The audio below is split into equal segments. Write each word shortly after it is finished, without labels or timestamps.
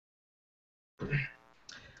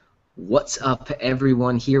What's up,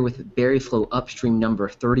 everyone? Here with BerryFlow Upstream number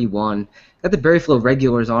 31. Got the BerryFlow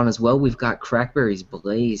regulars on as well. We've got Crackberry's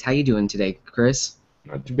Blaze. How you doing today, Chris?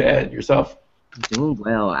 Not too bad. Yourself? Doing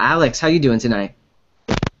well. Alex, how you doing tonight?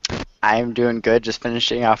 I'm doing good. Just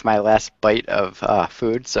finishing off my last bite of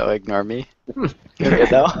food, so ignore me. You're good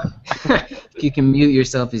though. You can mute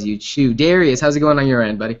yourself as you chew. Darius, how's it going on your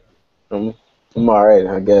end, buddy? I'm all right,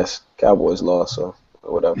 I guess. Cowboys lost, so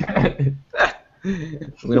whatever.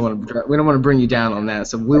 We don't want to bring you down on that,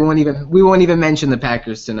 so we won't even mention the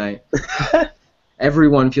Packers tonight.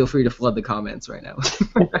 Everyone, feel free to flood the comments right now.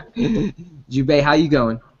 Jubei, how you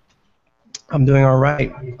going? I'm doing all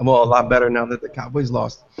right. Well, a lot better now that the Cowboys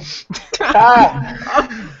lost. This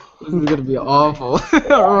is gonna be awful.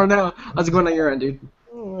 Oh no, how's it going on your end, dude?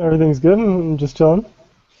 Everything's good. I'm just chilling.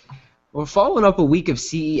 We're following up a week of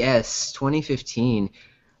CES 2015.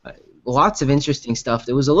 Lots of interesting stuff.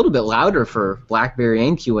 It was a little bit louder for BlackBerry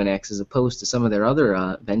and QNX as opposed to some of their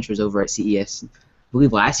other ventures over at CES. I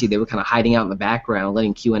believe last year they were kind of hiding out in the background,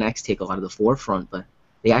 letting QNX take a lot of the forefront, but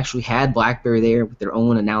they actually had BlackBerry there with their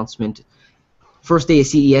own announcement. First day of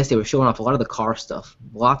CES, they were showing off a lot of the car stuff.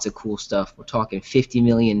 Lots of cool stuff. We're talking 50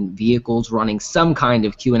 million vehicles running some kind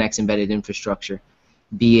of QNX embedded infrastructure,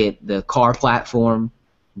 be it the car platform,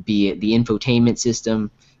 be it the infotainment system,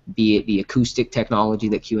 be it the acoustic technology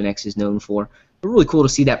that QNX is known for. It's really cool to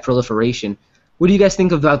see that proliferation. What do you guys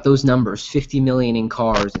think about those numbers, 50 million in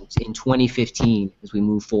cars in 2015 as we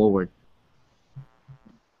move forward?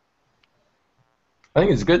 I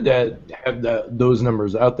think it's good to have those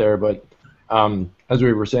numbers out there, but as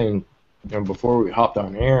we were saying, before we hopped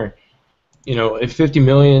on air, if 50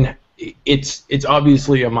 million, it's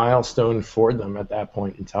obviously a milestone for them at that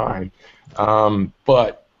point in time.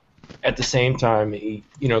 But at the same time,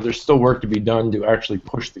 there's still work to be done to actually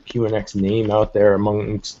push the QNX name out there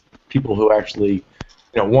amongst people who actually,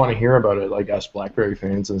 want to hear about it, like us BlackBerry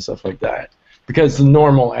fans and stuff like that. Because the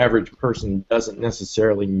normal average person doesn't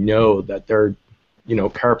necessarily know that their,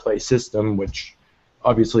 CarPlay system, which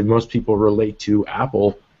obviously most people relate to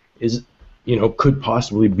Apple, is, could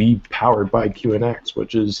possibly be powered by QNX,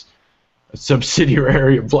 which is a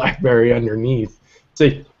subsidiary of BlackBerry underneath.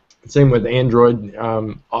 Same with Android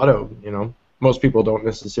Auto. Most people don't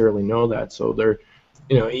necessarily know that, so they're,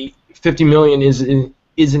 50 million is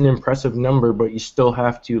an impressive number, but you still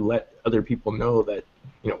have to let other people know that,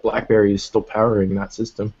 BlackBerry is still powering that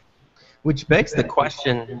system. Which begs the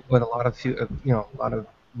question, with a lot of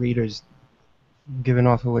readers, given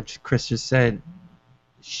off of what Chris just said,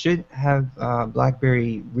 should have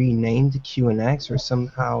BlackBerry renamed QNX or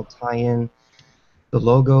somehow tie in the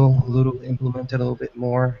logo implemented a little bit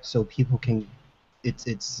more so people can,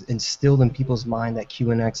 it's instilled in people's mind that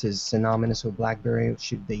QNX is synonymous with BlackBerry.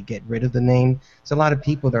 Should they get rid of the name? There's a lot of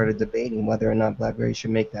people that are debating whether or not BlackBerry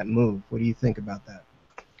should make that move. What do you think about that?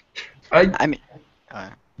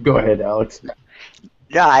 Go ahead, Alex.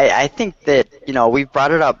 Yeah, I think that, we've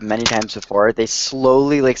brought it up many times before. They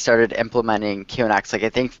slowly started implementing QNX. I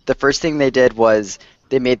think the first thing they did was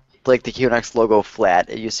they made the QNX logo flat.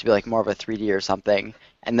 It used to be more of a 3D or something,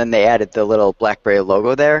 and then they added the little BlackBerry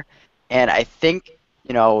logo there. And I think,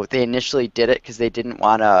 they initially did it because they didn't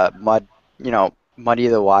want to muddy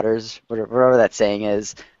the waters, whatever that saying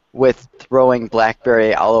is, with throwing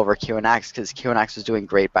BlackBerry all over QNX, because QNX was doing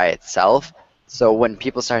great by itself. So when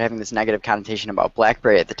people started having this negative connotation about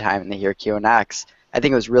BlackBerry at the time and they hear QNX, I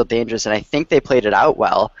think it was real dangerous, and I think they played it out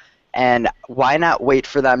well. And why not wait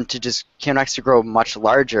for them to QNX to grow much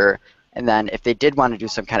larger, and then if they did want to do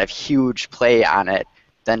some kind of huge play on it,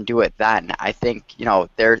 then do it then. I think,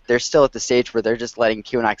 they're still at the stage where they're just letting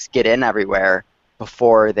QNX get in everywhere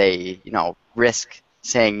before they, risk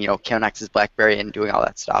saying, QNX is BlackBerry and doing all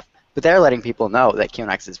that stuff. But they're letting people know that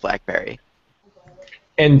QNX is BlackBerry.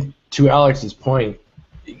 And to Alex's point,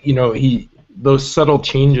 those subtle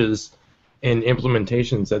changes and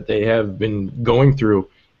implementations that they have been going through,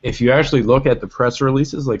 if you actually look at the press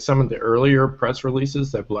releases, like some of the earlier press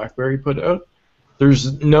releases that BlackBerry put out,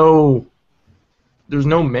 there's no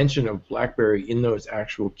mention of BlackBerry in those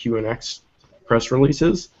actual QNX press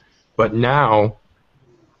releases. But now,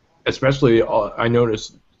 especially I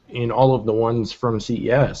noticed in all of the ones from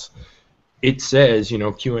CES, it says,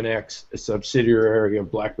 QNX, a subsidiary of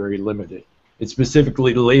BlackBerry Limited. It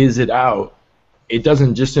specifically lays it out. It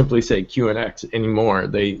doesn't just simply say QNX anymore.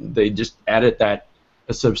 They just added that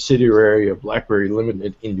a subsidiary of BlackBerry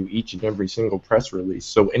Limited into each and every single press release.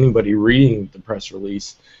 So anybody reading the press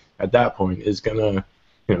release at that point is gonna,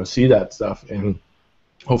 see that stuff, and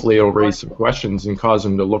hopefully it'll raise some questions and cause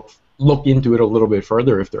them to look into it a little bit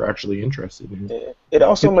further if they're actually interested in it. It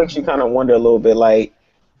also makes you kind of wonder a little bit, like,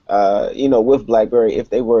 with BlackBerry, if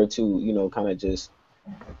they were to, kind of just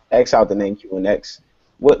X out the name QNX,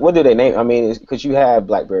 what do they name? I mean, because you have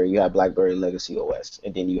BlackBerry Legacy OS,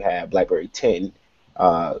 and then you have BlackBerry 10,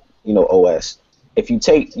 OS. If you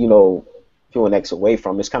take, QNX away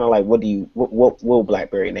from, it's kind of like, what will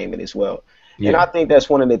BlackBerry name it as well? And I Yeah. think that's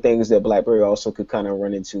one of the things that BlackBerry also could kind of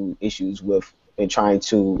run into issues with in trying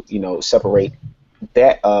to, separate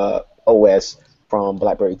that OS from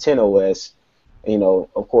BlackBerry 10 OS.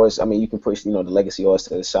 Of course, I mean, you can push, the legacy OS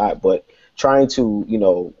to the side, but trying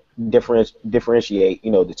to, differentiate,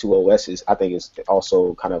 the two OSs, I think is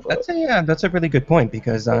also kind of That's a really good point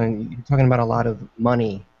because you're talking about a lot of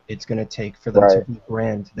money it's going to take for them to right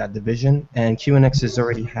rebrand that division, and QNX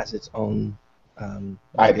already has its own legacy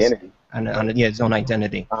identity. and its own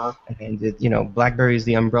identity, Uh-huh. and BlackBerry is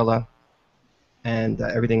the umbrella, and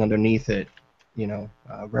everything underneath it,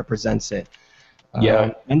 represents it.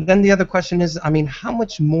 Yeah. And then the other question is, I mean, how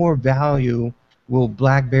much more value will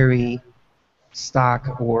BlackBerry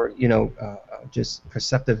stock or just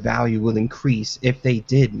perceptive value will increase if they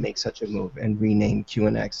did make such a move and rename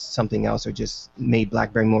QNX something else or just made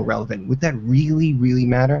BlackBerry more relevant? Would that really, really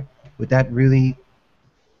matter? Would that really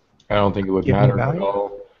I don't think it would give more matter at value?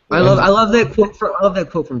 all. I love that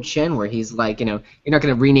quote from Chen where he's like, you're not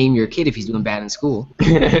going to rename your kid if he's doing bad in school.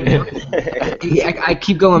 I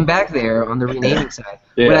keep going back there on the renaming side.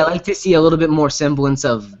 Yeah. But I like to see a little bit more semblance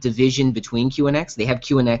of division between QNX. They have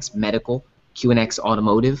QNX Medical, QNX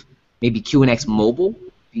Automotive, maybe QNX Mobile,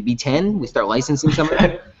 BB10. We start licensing some of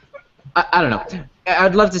that. I don't know.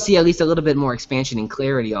 I'd love to see at least a little bit more expansion and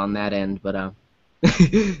clarity on that end. But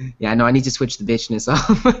yeah, no, I need to switch the bitchness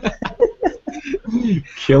off.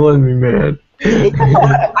 Killing me, man.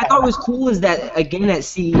 What I thought was cool is that, again, at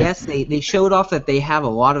CES, they showed off that they have a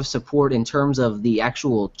lot of support in terms of the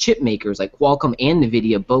actual chip makers, like Qualcomm and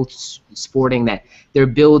NVIDIA, both sporting that they're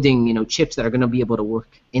building, chips that are going to be able to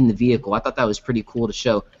work in the vehicle. I thought that was pretty cool to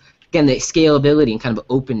show. Again, the scalability and kind of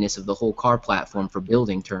openness of the whole car platform for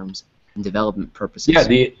building terms and development purposes. Yeah,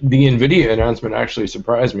 the NVIDIA announcement actually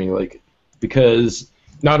surprised me, because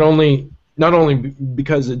not only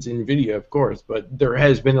because it's NVIDIA, of course, but there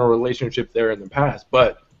has been a relationship there in the past.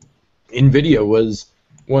 But NVIDIA was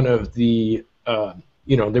one of the,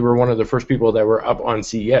 they were one of the first people that were up on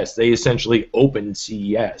CES. They essentially opened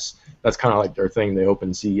CES. That's kind of like their thing. They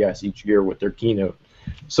open CES each year with their keynote.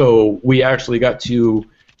 So we actually got to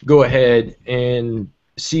go ahead and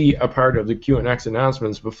see a part of the QNX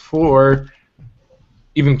announcements before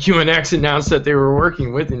even QNX announced that they were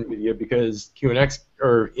working with NVIDIA, because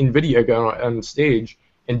NVIDIA got on stage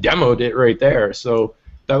and demoed it right there. So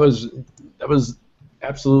that was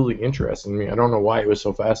absolutely interesting to me. I don't know why it was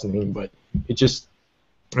so fascinating, but it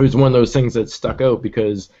was one of those things that stuck out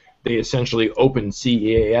because they essentially opened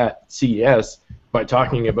CES by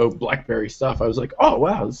talking about BlackBerry stuff. I was like, oh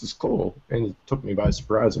wow, this is cool, and it took me by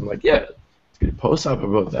surprise. I'm like, yeah, let's get a post up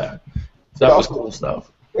about that. So that was cool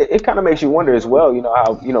stuff. It kind of makes you wonder as well,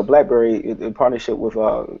 how BlackBerry in partnership with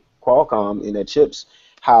Qualcomm in their chips,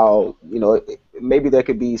 how maybe there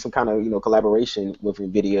could be some kind of collaboration with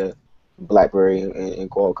NVIDIA, BlackBerry, and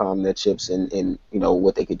Qualcomm in their chips, and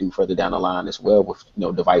what they could do further down the line as well with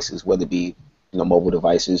devices, whether it be mobile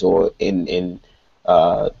devices or in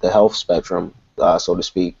the health spectrum, so to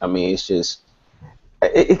speak. I mean, it's just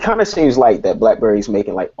it kind of seems like that BlackBerry's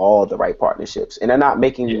making like all the right partnerships, and they're not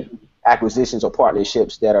making acquisitions or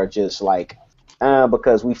partnerships that are just like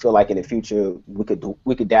because we feel like in the future we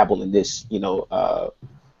could dabble in this, in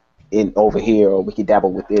over here, or we could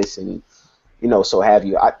dabble with this, and so have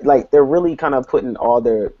you. They're really kind of putting all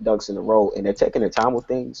their ducks in a row, and they're taking their time with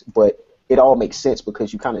things, but it all makes sense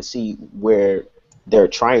because you kind of see where they're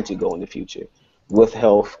trying to go in the future with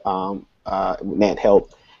health, Nant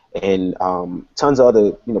Health, and tons of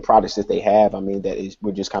other products that they have. I mean,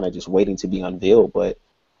 we're just kind of just waiting to be unveiled, but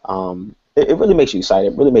it really makes you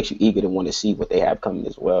excited. It really makes you eager to want to see what they have coming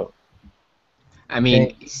as well. I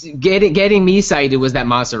mean, getting me excited was that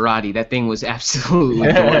Maserati. That thing was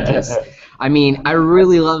absolutely gorgeous. I mean, I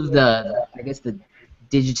really love the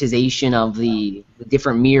digitization of the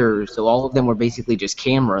different mirrors. So all of them were basically just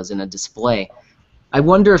cameras in a display. I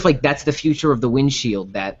wonder if that's the future of the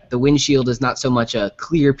windshield. That the windshield is not so much a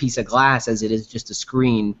clear piece of glass as it is just a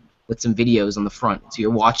screen with some videos on the front. So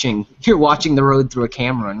you're watching the road through a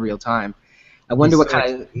camera in real time. I wonder what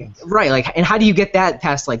kind of and how do you get that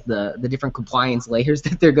past the different compliance layers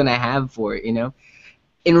that they're gonna have for it, And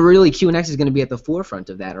really, QNX is gonna be at the forefront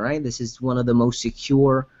of that, right? This is one of the most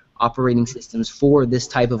secure operating systems for this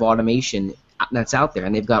type of automation that's out there,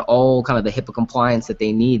 and they've got all kind of the HIPAA compliance that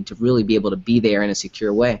they need to really be able to be there in a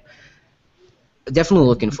secure way. Definitely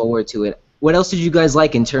looking forward to it. What else did you guys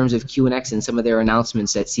like in terms of QNX and some of their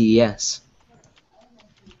announcements at CES?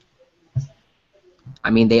 I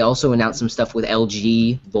mean, they also announced some stuff with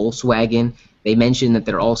LG, Volkswagen. They mentioned that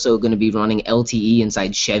they're also going to be running LTE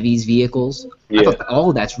inside Chevy's vehicles. I Yeah. thought that all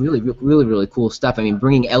of that's really cool stuff. I mean,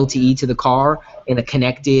 bringing LTE to the car in a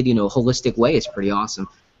connected, holistic way is pretty awesome.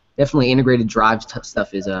 Definitely integrated drive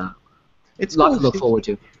stuff is a It's lot cool. to look forward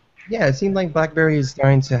to. Yeah, it seemed like BlackBerry is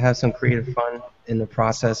starting to have some creative fun in the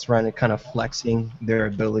process, running kind of flexing their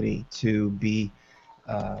ability to be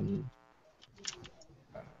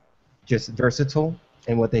just versatile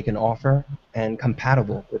in what they can offer and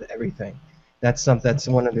compatible with everything. That's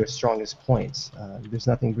one of their strongest points. There's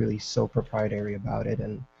nothing really so proprietary about it,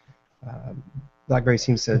 and BlackBerry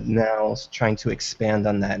seems to now trying to expand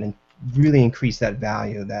on that and really increase that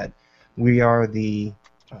value that we are the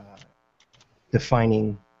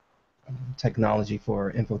defining technology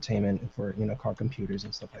for infotainment and for car computers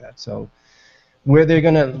and stuff like that. So where they're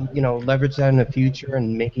gonna leverage that in the future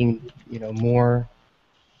and making more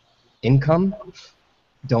income,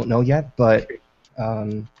 don't know yet. But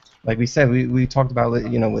like we said, we talked about it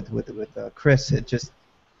with Chris. It just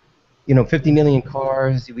 50 million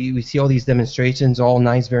cars. We see all these demonstrations, all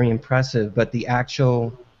nice, very impressive. But the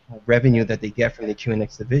actual revenue that they get from the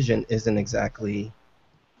QNX division isn't exactly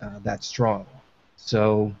that strong.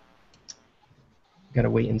 So gotta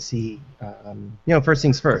wait and see. First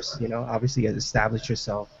things first. Obviously establish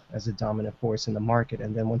yourself as a dominant force in the market,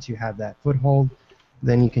 and then once you have that foothold,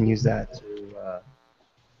 then you can use that to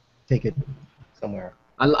take it somewhere.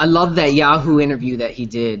 I love that Yahoo interview that he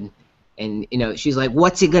did, and she's like,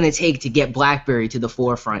 "What's it gonna take to get BlackBerry to the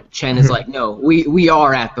forefront?" Chen is like, "No, we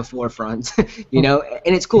are at the forefront," and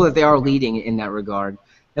it's cool that they are leading in that regard.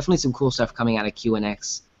 Definitely some cool stuff coming out of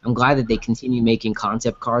QNX. I'm glad that they continue making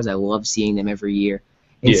concept cars. I love seeing them every year.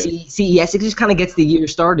 And CES, it just kind of gets the year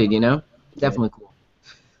started, Definitely cool.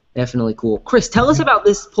 Definitely cool. Chris, tell us about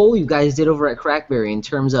this poll you guys did over at Crackberry in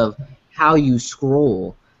terms of how you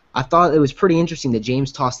scroll. I thought it was pretty interesting that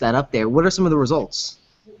James tossed that up there. What are some of the results?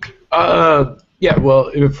 Yeah, well,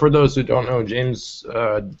 for those who don't know, James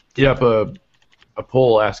did up a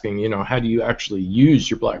poll asking, how do you actually use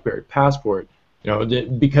your BlackBerry Passport?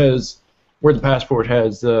 Because where the Passport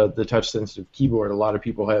has the touch-sensitive keyboard, a lot of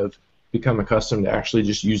people have become accustomed to actually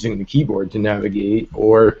just using the keyboard to navigate,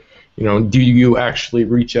 or do you actually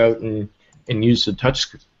reach out and use the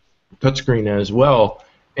touchscreen as well?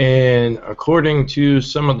 And according to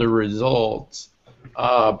some of the results,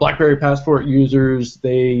 BlackBerry Passport users,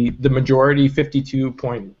 the majority,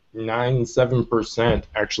 52.97%,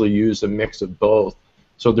 actually use a mix of both.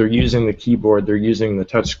 So they're using the keyboard, they're using the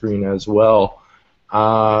touchscreen as well.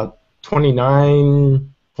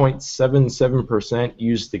 29.77%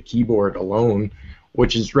 use the keyboard alone,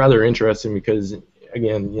 which is rather interesting because,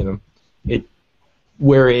 again, the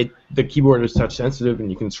keyboard is touch sensitive and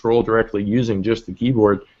you can scroll directly using just the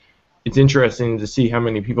keyboard. It's interesting to see how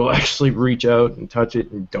many people actually reach out and touch it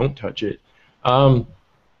and don't touch it.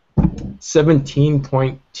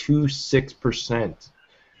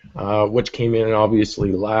 17.26%, which came in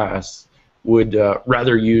obviously last, would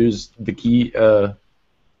rather use the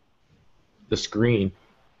screen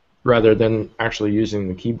rather than actually using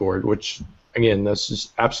the keyboard, which, again, that's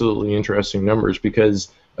just absolutely interesting numbers because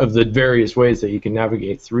of the various ways that you can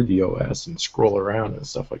navigate through the OS and scroll around and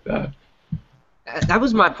stuff like that. That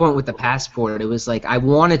was my point with the Passport. It was like I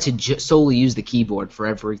wanted to solely use the keyboard for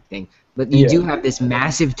everything, but you do have this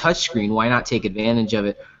massive touchscreen. Why not take advantage of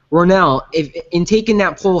it? Ronell, in taking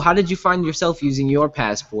that poll, how did you find yourself using your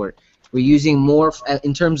Passport? Were you using more,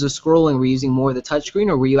 in terms of scrolling, were you using more of the touchscreen,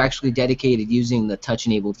 or were you actually dedicated using the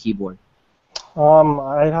touch-enabled keyboard?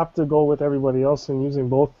 I'd have to go with everybody else and using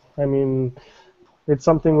both. I mean, it's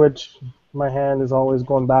something which my hand is always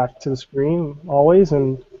going back to the screen, always,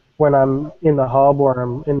 and when I'm in the hub or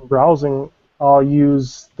I'm in browsing, I'll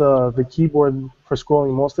use the keyboard for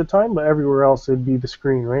scrolling most of the time, but everywhere else it'd be the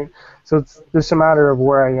screen, right? So it's just a matter of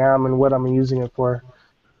where I am and what I'm using it for,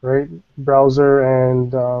 right? Browser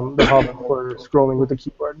and the hub for scrolling with the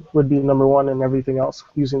keyboard would be number one, and everything else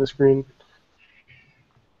using the screen.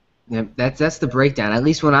 Yeah, that's the breakdown. At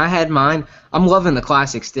least when I had mine, I'm loving the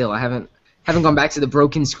classic still. I haven't gone back to the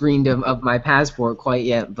broken screen of my Passport quite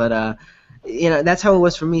yet, but that's how it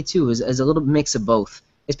was for me too. Is a little mix of both,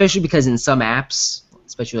 especially because in some apps,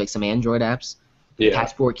 especially like some Android apps, the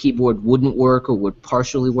Passport keyboard wouldn't work or would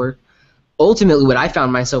partially work. Ultimately, what I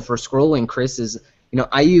found myself for scrolling, Chris, is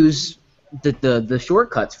I use the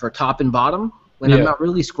shortcuts for top and bottom when I'm not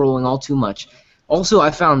really scrolling all too much. Also,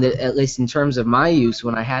 I found that, at least in terms of my use,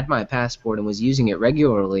 when I had my Passport and was using it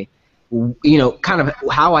regularly, kind of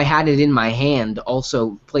how I had it in my hand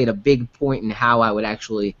also played a big point in how I would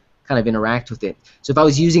actually kind of interact with it. So if I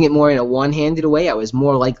was using it more in a one-handed way, I was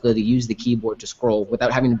more likely to use the keyboard to scroll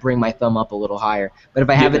without having to bring my thumb up a little higher. But if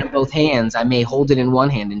I have it in both hands, I may hold it in one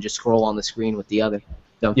hand and just scroll on the screen with the other.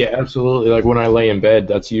 So, Yeah, absolutely. Like when I lay in bed,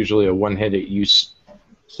 that's usually a one-handed use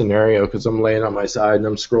scenario because I'm laying on my side and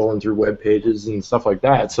I'm scrolling through web pages and stuff like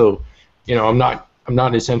that. So, I'm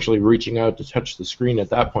not essentially reaching out to touch the screen at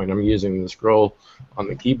that point. I'm using the scroll on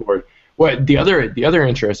the keyboard. What the other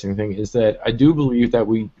interesting thing is that I do believe that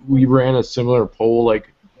we ran a similar poll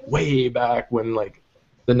like way back when like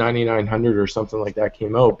the 9900 or something like that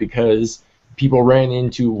came out because people ran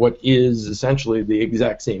into what is essentially the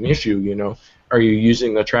exact same issue. Are you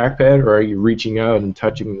using the trackpad or are you reaching out and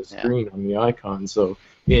touching the screen on the icon? So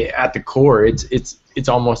at the core, it's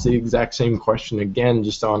almost the exact same question again,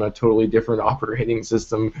 just on a totally different operating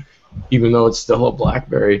system, even though it's still a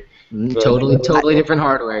BlackBerry. Totally different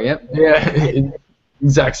hardware. Yep. Yeah,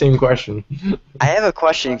 exact same question. I have a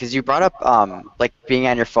question because you brought up like being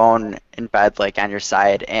on your phone in bed, like on your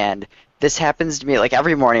side, and this happens to me like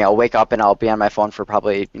every morning. I'll wake up and I'll be on my phone for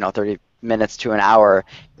probably 30 minutes to an hour,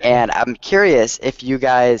 and I'm curious if you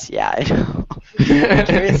guys, I know. I'm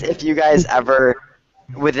curious if you guys ever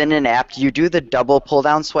within an app do you do the double pull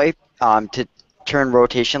down swipe to turn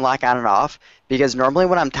rotation lock on and off? Because normally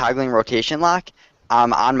when I'm toggling rotation lock,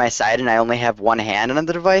 I'm on my side and I only have one hand on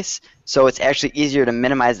the device, so it's actually easier to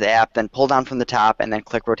minimize the app than pull down from the top and then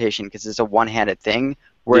click rotation because it's a one-handed thing.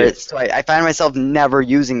 Whereas so I find myself never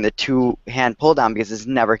using the two-hand pull down because it's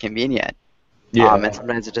never convenient. Yeah. And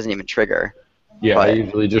sometimes it doesn't even trigger. Yeah, But I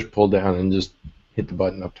usually just pull down and just hit the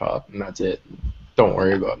button up top, and that's it. Don't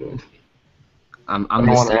worry about it. I don't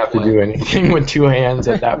want to have to do anything with two hands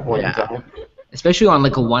at that point in time. Especially on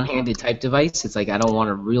like a one-handed type device, it's like I don't want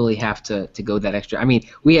to really have to go that extra. I mean,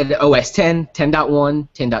 we had OS 10, 10.1,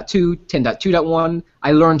 10.2, 10.2.1.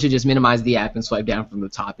 I learned to just minimize the app and swipe down from the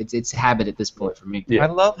top. It's habit at this point for me. I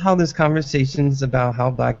love how this conversation's about how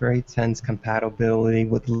BlackBerry 10's compatibility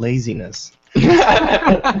with laziness.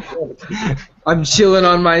 I'm chilling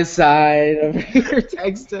on my side over here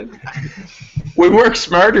texting. We work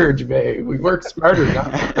smarter, Jabay. We work smarter now.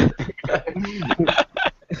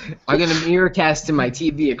 I'm gonna mirrorcast to my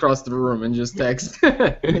TV across the room and just text.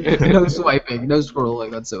 No swiping, no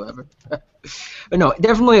scrolling whatsoever. But no,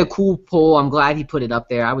 definitely a cool poll. I'm glad he put it up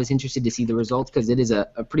there. I was interested to see the results because it is a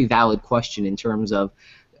pretty valid question in terms of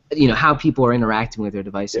how people are interacting with their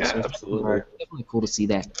devices. Yeah, so absolutely. Definitely cool to see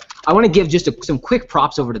that. I want to give just some quick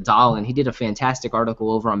props over to Dahlin. He did a fantastic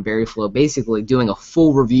article over on BerryFlow, basically doing a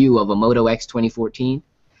full review of a Moto X 2014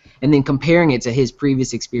 and then comparing it to his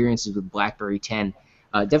previous experiences with BlackBerry 10.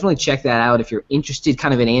 Definitely check that out if you're interested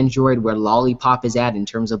kind of in Android where Lollipop is at in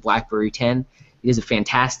terms of BlackBerry 10. It is a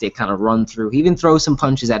fantastic kind of run through. He even throws some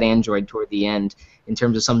punches at Android toward the end in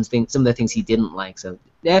terms of some of the things he didn't like. So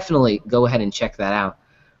definitely go ahead and check that out.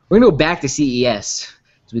 We're going to go back to CES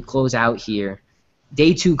as we close out here.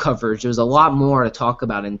 Day 2 coverage. There was a lot more to talk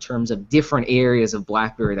about in terms of different areas of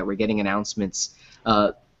BlackBerry that were getting announcements.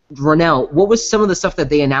 Ronell, what was some of the stuff that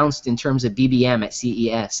they announced in terms of BBM at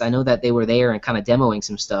CES? I know that they were there and kind of demoing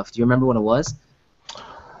some stuff. Do you remember what it was?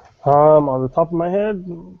 On the top of my head,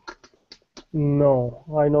 no.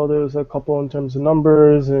 I know there was a couple in terms of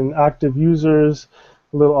numbers and active users,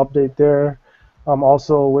 a little update there.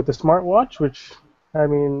 Also with the smartwatch, which, I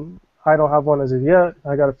mean, I don't have one as of yet.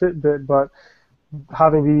 I got a Fitbit, but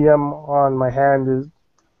having BBM on my hand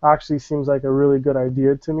actually seems like a really good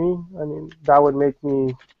idea to me. I mean, that would make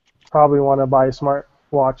me probably want to buy a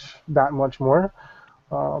smartwatch that much more.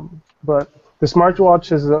 But the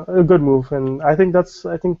smartwatch is a good move, and I think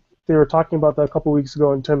they were talking about that a couple weeks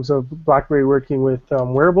ago in terms of BlackBerry working with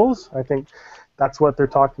wearables. I think that's what they're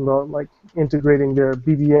talking about, like integrating their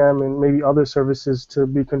BBM and maybe other services to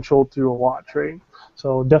be controlled through a watch, right?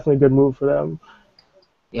 So definitely a good move for them.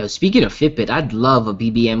 Speaking of Fitbit, I'd love a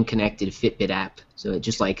BBM connected Fitbit app. So it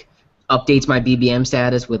just like updates my BBM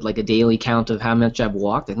status with like a daily count of how much I've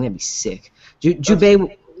walked. I think that'd be sick.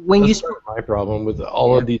 Jubei, when you my problem with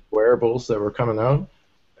all of these wearables that were coming out,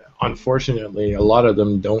 unfortunately, a lot of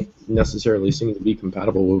them don't necessarily seem to be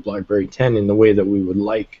compatible with BlackBerry 10 in the way that we would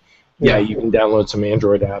like. Yeah, you can download some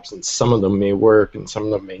Android apps, and some of them may work, and some of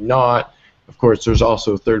them may not. Of course, there's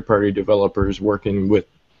also third-party developers working with,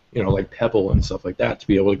 like Pebble and stuff like that to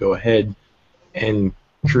be able to go ahead and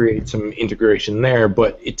create some integration there,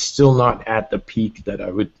 but it's still not at the peak that I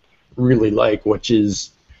would really like, which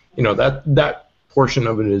is, that portion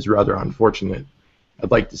of it is rather unfortunate.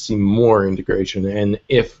 I'd like to see more integration, and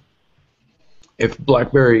if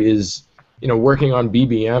BlackBerry is working on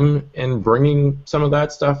BBM and bringing some of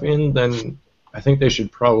that stuff in, then I think they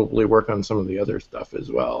should probably work on some of the other stuff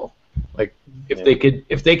as well. Like if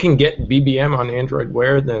they can get BBM on Android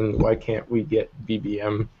Wear, then why can't we get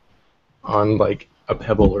BBM on like a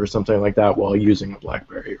Pebble or something like that while using a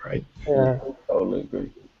BlackBerry, right? Yeah. Totally agree.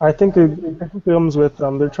 I think it comes with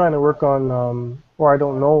they're trying to work on or I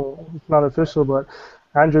don't know, it's not official, but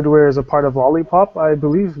Android Wear is a part of Lollipop, I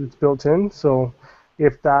believe it's built in. So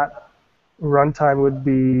if that runtime would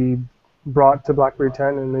be brought to BlackBerry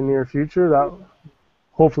 10 in the near future, that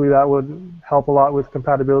hopefully that would help a lot with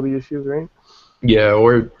compatibility issues, right? Yeah,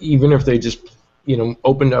 or even if they just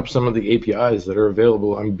opened up some of the APIs that are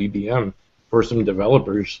available on BBM for some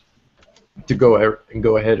developers to go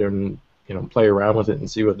ahead and play around with it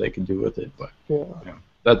and see what they can do with it. But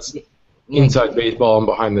that's inside baseball and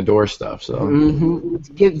behind the door stuff. So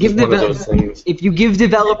give one of those things. If you give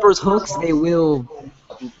developers hooks, they will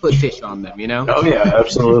put fish on them. Oh yeah,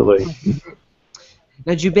 absolutely.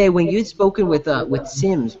 Now, Jubei, when you'd spoken with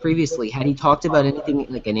Sims previously, had he talked about anything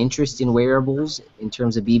like an interest in wearables in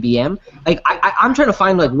terms of BBM? Like, I'm trying to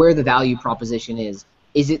find like where the value proposition is.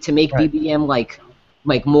 Is it to make BBM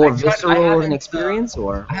like more visceral of an experience,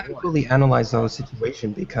 or? I haven't fully analyzed the whole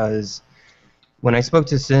situation because when I spoke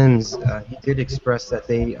to Sims, he did express that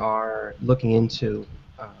they are looking into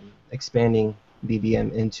expanding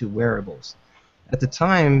BBM into wearables. At the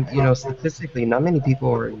time, statistically, not many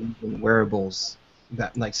people are using wearables.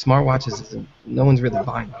 That like smartwatches, no one's really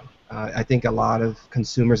buying them. I think a lot of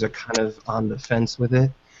consumers are kind of on the fence with it.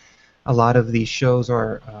 A lot of these shows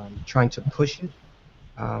are trying to push it.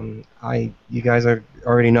 You guys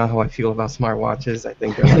already know how I feel about smartwatches. I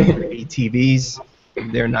think they're like 3D TVs.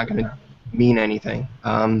 They're not going to mean anything.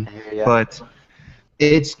 But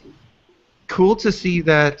it's cool to see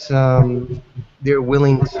that they're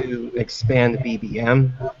willing to expand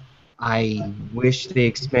BBM. I wish they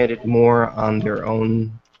expanded more on their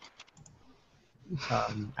own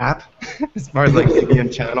app as far as like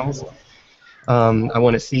BBM channels. I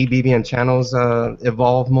want to see BBM channels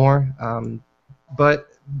evolve more. But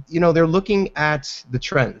they're looking at the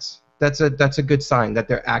trends. That's a good sign that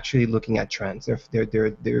they're actually looking at trends. They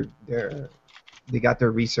got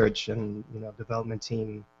their research and development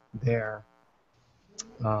team there,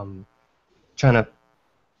 trying to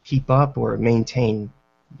keep up or maintain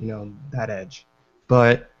that edge.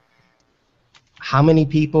 But how many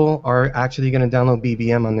people are actually going to download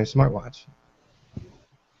BBM on their smartwatch?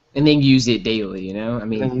 And then use it daily, I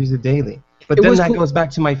mean. And use it daily. But then that goes back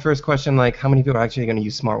to my first question, like how many people are actually going to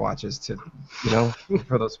use smartwatches to,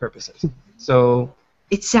 for those purposes? So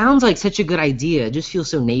it sounds like such a good idea. It just feels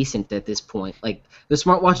so nascent at this point. Like the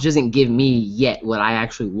smartwatch doesn't give me yet what I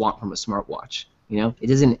actually want from a smartwatch. It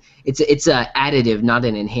doesn't. It's a additive, not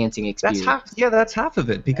an enhancing experience. That's half of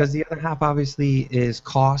it, because the other half obviously is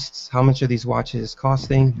costs. How much are these watches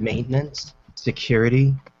costing? Maintenance,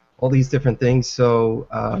 security, all these different things. So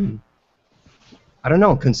I don't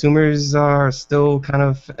know. Consumers are still kind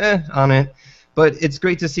of on it, but it's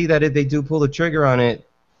great to see that if they do pull the trigger on it,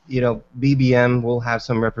 BBM will have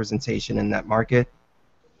some representation in that market.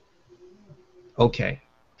 Okay.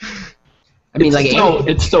 I mean,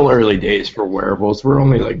 it's still early days for wearables. We're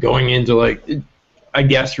only like going into I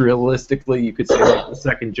guess realistically you could say like the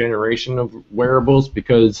second generation of wearables,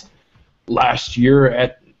 because last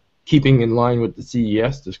year, keeping in line with the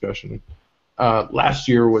CES discussion, last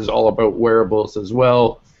year was all about wearables as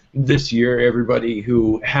well. This year, everybody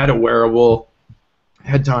who had a wearable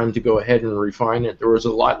had time to go ahead and refine it. There was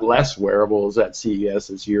a lot less wearables at CES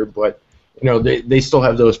this year, but they still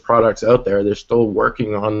have those products out there. They're still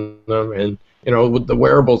working on them, and the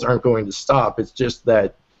wearables aren't going to stop. It's just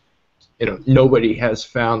that nobody has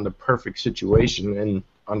found the perfect situation, and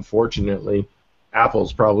unfortunately,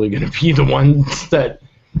 Apple's probably going to be the ones that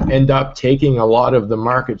end up taking a lot of the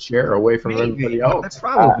market share away from everybody else. That's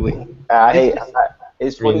probably.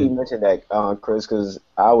 It's funny you mentioned that, Chris, because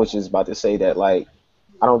I was just about to say that I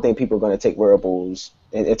don't think people are going to take wearables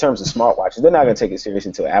in terms of smartwatches. They're not going to take it serious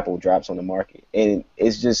until Apple drops on the market. And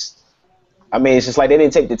it's just like they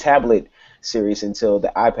didn't take the tablet serious until the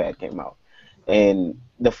iPad came out. And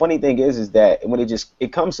the funny thing is that when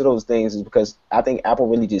it comes to those things, is because I think Apple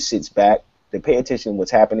really just sits back. They pay attention to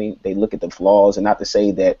what's happening. They look at the flaws, and not to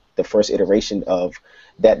say that the first iteration of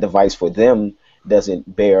that device for them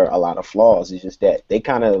doesn't bear a lot of flaws. It's just that they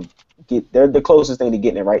kind of they're the closest thing to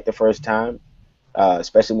getting it right the first time.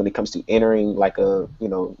 Especially when it comes to entering like a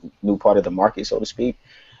new part of the market, so to speak.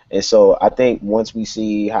 And so I think once we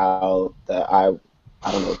see how I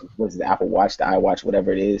don't know, what's the Apple Watch, the iWatch,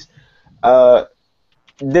 whatever it is,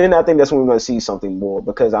 then I think that's when we're going to see something more.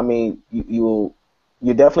 Because I mean,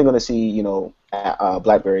 you're definitely going to see,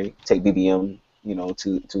 BlackBerry take BBM,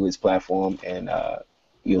 to its platform, and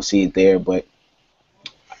you'll see it there. But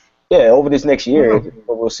yeah, over this next year,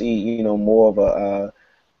 we'll see, more of a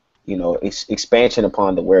expansion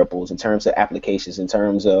upon the wearables in terms of applications, in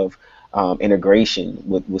terms of integration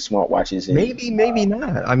with smartwatches. And Maybe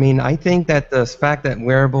not. I mean, I think that the fact that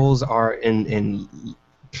wearables are in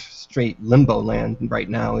straight limbo land right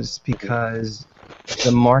now is because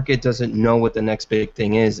the market doesn't know what the next big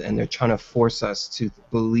thing is, and they're trying to force us to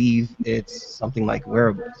believe it's something like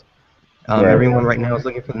wearables. Right. Everyone right now is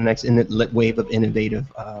looking for the next wave of innovative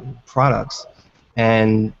products,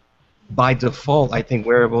 and by default, I think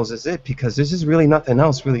wearables is it, because there's just really nothing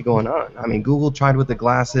else really going on. I mean, Google tried with the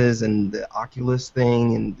glasses and the Oculus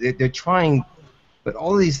thing, and they're trying, but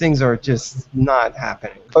all of these things are just not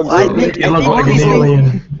happening. Well, I think all these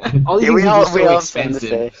things, all these we things all, are we so all have something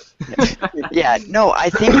to expensive. say. Yeah, no,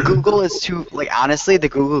 I think Google is too, like, honestly, the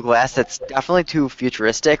Google Glass, that's definitely too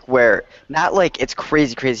futuristic, where not like it's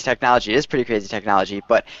crazy, crazy technology. It is pretty crazy technology,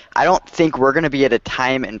 but I don't think we're going to be at a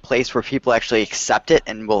time and place where people actually accept it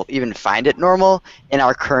and will even find it normal in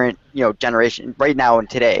our current, generation, right now and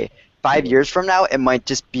today. 5 years from now, it might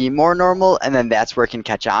just be more normal, and then that's where it can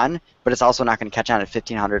catch on. But it's also not going to catch on at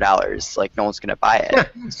 $1,500. Like, no one's going to buy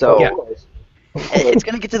it. So it's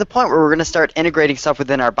going to get to the point where we're going to start integrating stuff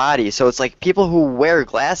within our body. So it's like people who wear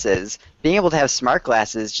glasses, being able to have smart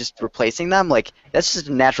glasses, just replacing them, like, that's just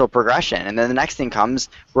a natural progression. And then the next thing comes,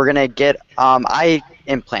 we're going to get eye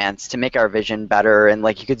implants to make our vision better, and,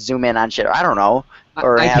 like, you could zoom in on shit. I don't know.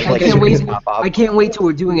 Or I have, like, can't wait. screens pop up. I can't wait till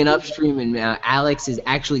we're doing an upstream and Alex is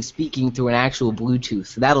actually speaking through an actual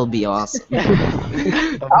Bluetooth. That'll be awesome. I'll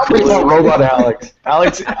be that robot Alex.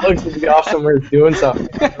 Alex would be off somewhere doing something.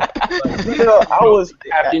 I was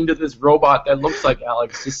tapped into this robot that looks like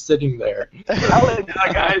Alex just sitting there. Alex,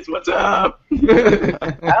 Hi guys, what's up?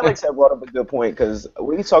 Alex had brought up a good point, because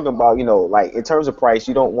when you're talking about, like, in terms of price,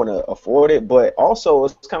 you don't want to afford it, but also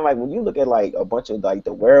it's kind of like when you look at, like, a bunch of, like,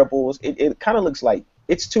 the wearables, it kind of looks like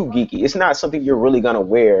it's too geeky. It's not something you're really gonna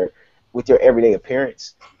wear with your everyday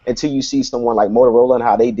appearance until you see someone like Motorola and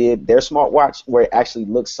how they did their smartwatch, where it actually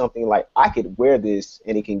looks something like, I could wear this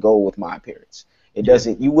and it can go with my appearance. It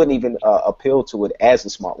doesn't. You wouldn't even appeal to it as a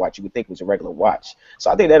smartwatch. You would think it was a regular watch.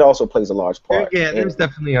 So I think that also plays a large part. Yeah, there's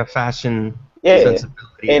definitely a fashion Yeah,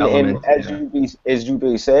 sensibility element. and as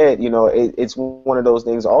you said, it's one of those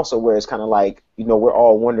things also where it's kind of like, we're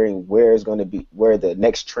all wondering where the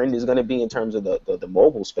next trend is going to be in terms of the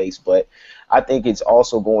mobile space. But I think it's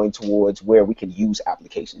also going towards where we can use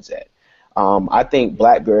applications at. I think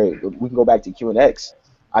BlackBerry, we can go back to QNX.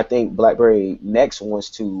 I think BlackBerry next wants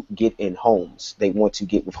to get in homes. They want to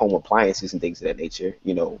get with home appliances and things of that nature.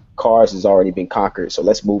 Cars has already been conquered, so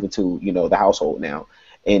let's move into, the household now,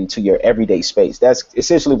 into your everyday space. That's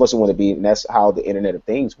essentially what you want to be, and that's how the Internet of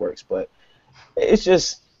Things works. But it's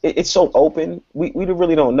just, it's so open. We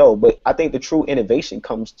really don't know. But I think the true innovation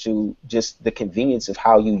comes to just the convenience of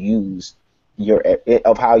how you use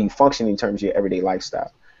of how you function in terms of your everyday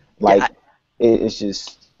lifestyle. Like, it's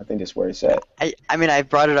just, I think that's where it's at. I mean, I've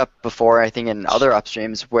brought it up before, I think, in other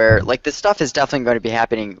upstreams, where, like, this stuff is definitely going to be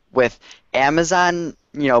happening with Amazon,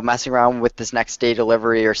 messing around with this next day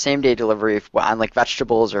delivery or same day delivery on, like,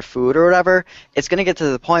 vegetables or food or whatever. It's going to get to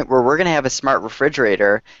the point where we're going to have a smart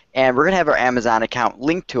refrigerator, and we're going to have our Amazon account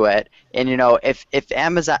linked to it. And, if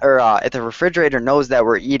Amazon, or if the refrigerator knows that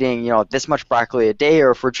we're eating, this much broccoli a day,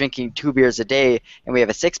 or if we're drinking 2 beers a day and we have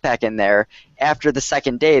a 6-pack in there, after the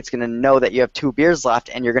second day, it's going to know that you have 2 beers left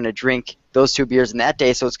and you're going to drink those 2 beers in that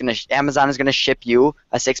day. So Amazon is going to ship you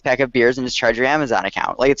a 6-pack of beers and just charge your Amazon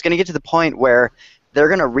account. Like, it's going to get to the point where they're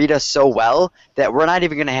going to read us so well that we're not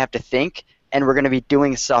even going to have to think, and we're going to be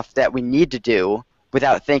doing stuff that we need to do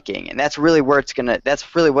without thinking. And that's really where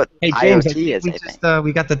that's really what Hey, James, IoT is, I think.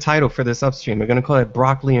 We got the title for this upstream. We're going to call it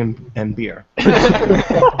Broccoli and Beer.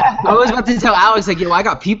 I was about to tell Alex, like, I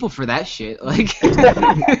got people for that shit. Like,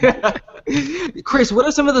 Chris, what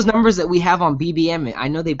are some of those numbers that we have on BBM? I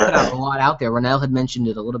know they put out a lot out there. Ronell had mentioned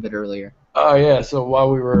it a little bit earlier. Oh, yeah. So while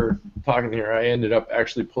we were talking here, I ended up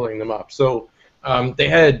actually pulling them up. So they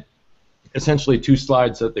had essentially 2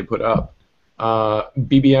 slides that they put up.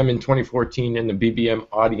 BBM in 2014 and the BBM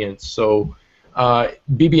audience. So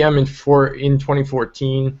BBM in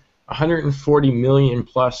 2014, 140 million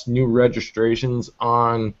plus new registrations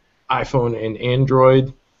on iPhone and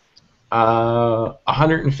Android.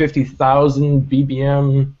 150,000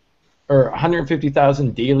 BBM, or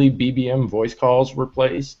 150,000 daily BBM voice calls were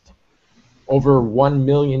placed. Over 1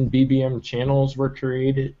 million BBM channels were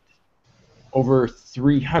created. Over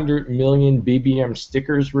 300 million BBM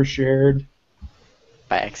stickers were shared.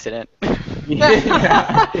 By accident.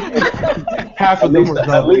 Half of them were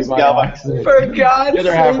at least probably by accident. For God's The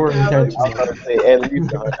other half were sake, Alex. I was intentional. gonna say at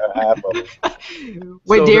least half of them.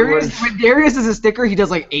 When So there Darius was- when Darius is a sticker, he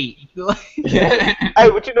does like 8. Hey,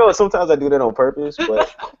 but you know, sometimes I do that on purpose,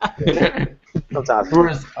 but sometimes. There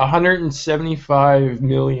was 175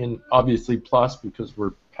 million, obviously plus because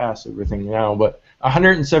we're past everything now, but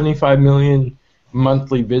 175 million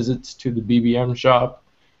monthly visits to the BBM shop,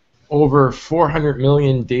 over 400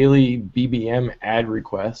 million daily BBM ad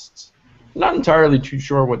requests. Not entirely too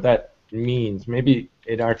sure what that means. Maybe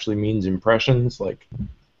it actually means impressions, like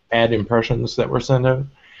ad impressions that were sent out.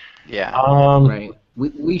 Yeah. Right.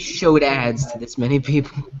 We showed ads to this many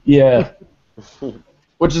people. Yeah.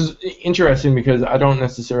 Which is interesting because I don't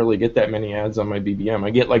necessarily get that many ads on my BBM. I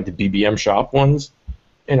get like the BBM shop ones,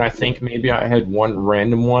 and I think maybe I had one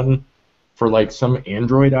random one for like some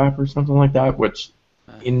Android app or something like that, which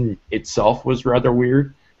in itself was rather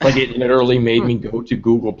weird. Like it literally made me go to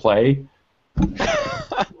Google Play.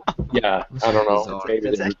 Yeah, I don't know. Bizarre.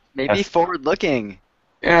 Maybe That's maybe forward-looking.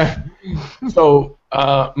 yeah. So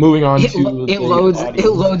moving on It, to lo- it the loads audience. it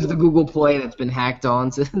loads the Google Play that's been hacked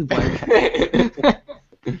onto Black.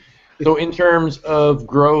 So in terms of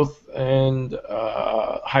growth and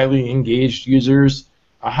highly engaged users,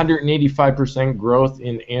 185% growth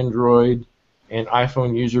in Android and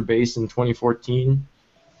iPhone user base in 2014,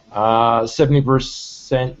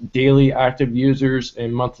 70% daily active users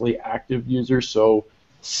and monthly active users. So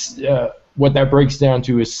what that breaks down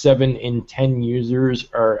to is 7 in 10 users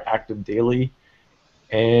are active daily.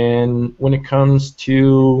 And when it comes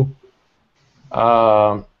to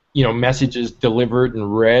messages delivered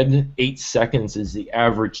and read, 8 seconds is the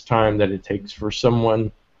average time that it takes for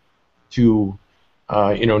someone to,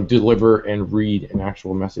 deliver and read an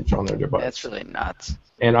actual message on their device. That's really nuts.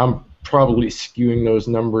 And I'm probably skewing those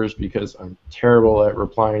numbers because I'm terrible at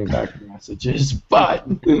replying back to messages, but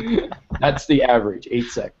that's the average, 8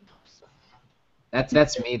 seconds.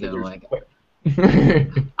 That's me though. Like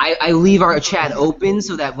I leave our chat open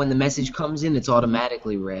so that when the message comes in, it's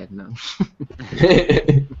automatically read. No.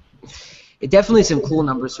 It definitely some cool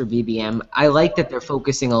numbers for BBM. I like that they're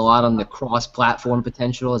focusing a lot on the cross-platform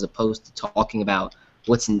potential as opposed to talking about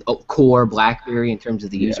what's in core BlackBerry in terms of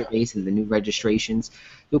the user base and the new registrations.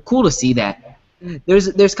 Cool to see that.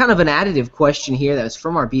 There's kind of an additive question here that was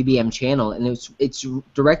from our BBM channel, and it's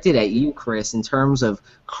directed at you, Chris, in terms of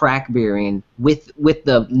Crackberry and with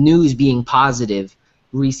the news being positive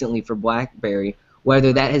recently for BlackBerry,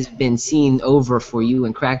 whether that has been seen over for you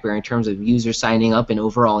and Crackberry in terms of users signing up and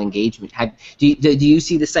overall engagement. Do you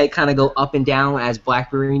see the site kind of go up and down as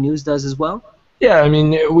BlackBerry News does as well? Yeah, I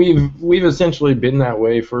mean, we've essentially been that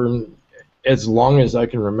way for as long as I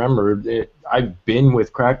can remember. I've been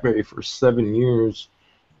with Crackberry for 7 years,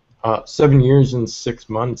 7 years and 6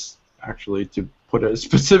 months, actually, to put a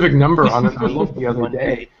specific number on it. I looked the other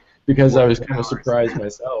day because I was kind of surprised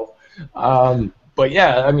myself. But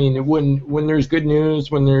yeah, I mean, when there's good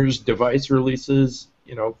news, when there's device releases,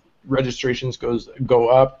 registrations go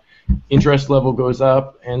up, interest level goes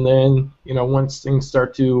up, and then once things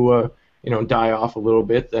start to die off a little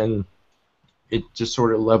bit, then it just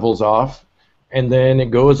sort of levels off, and then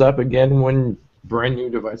it goes up again when brand new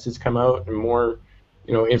devices come out and more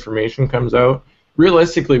information comes out.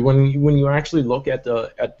 Realistically, when you actually look at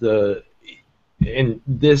the and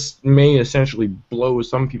this may essentially blow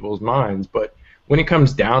some people's minds, but when it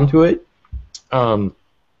comes down to it,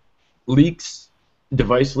 leaks,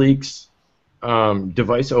 device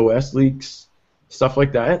OS leaks, stuff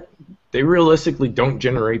like that, they realistically don't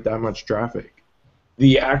generate that much traffic.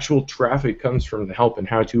 The actual traffic comes from the help and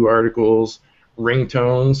how-to articles,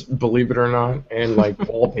 ringtones, believe it or not, and like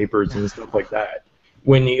wallpapers and stuff like that.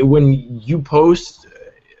 When you post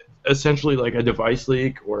essentially like a device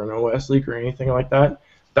leak or an OS leak or anything like that,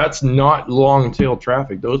 that's not long-tail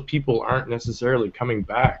traffic. Those people aren't necessarily coming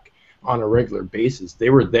back on a regular basis. They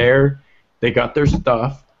were there, they got their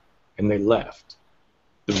stuff, and they left.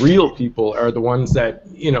 The real people are the ones that,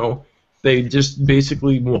 they just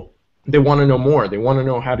basically, they want to know more. They want to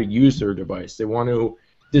know how to use their device. They want to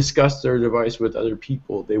discuss their device with other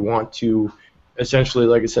people. They want to essentially,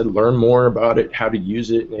 like I said, learn more about it, how to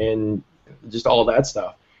use it, and just all that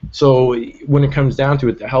stuff. So when it comes down to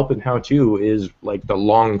it, the help and how-to is like the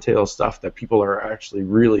long-tail stuff that people are actually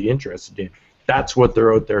really interested in. That's what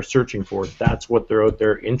they're out there searching for. That's what they're out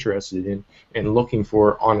there interested in and looking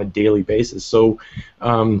for on a daily basis. So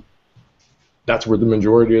that's where the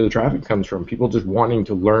majority of the traffic comes from. People just wanting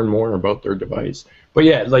to learn more about their device. But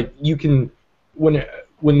yeah, like you can, when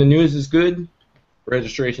the news is good,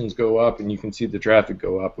 registrations go up and you can see the traffic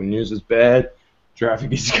go up. When news is bad,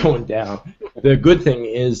 traffic is going down. The good thing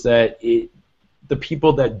is that the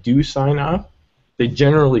people that do sign up, they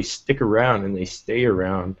generally stick around and they stay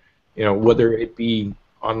around, whether it be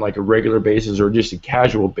on like a regular basis or just a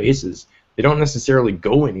casual basis. They don't necessarily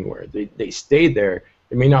go anywhere. They stay there.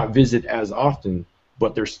 They may not visit as often,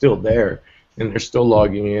 but they're still there, and they're still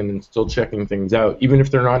logging in and still checking things out, even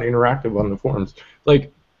if they're not interactive on the forums.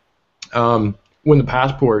 Like when the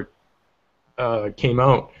passport came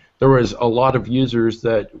out, there was a lot of users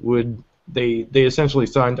that they essentially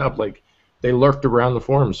signed up, like they lurked around the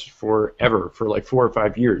forums forever, for like 4 or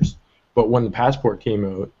 5 years. But when the passport came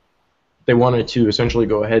out, they wanted to essentially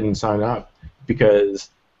go ahead and sign up because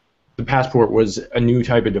the passport was a new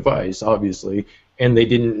type of device, obviously, and they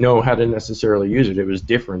didn't know how to necessarily use it. It was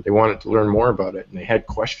different. They wanted to learn more about it, and they had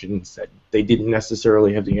questions that they didn't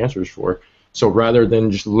necessarily have the answers for. So rather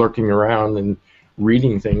than just lurking around and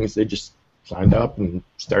reading things, they just signed up and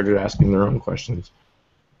started asking their own questions.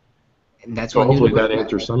 And that's So what hopefully that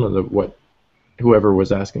answers some of what whoever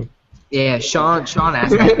was asking. Yeah, Sean asked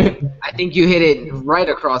that. I think you hit it right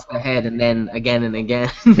across the head, and then again and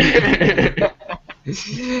again.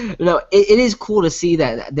 No, it is cool to see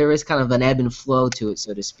that there is kind of an ebb and flow to it,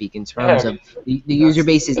 so to speak, in terms of the user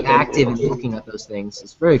base is active and looking at those things.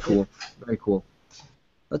 It's very cool. Very cool.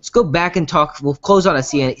 Let's go back and talk. We'll close on a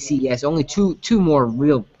CES. Only two more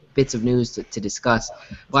real bits of news to discuss.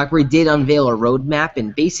 BlackBerry did unveil a roadmap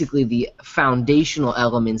and basically the foundational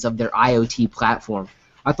elements of their IoT platform.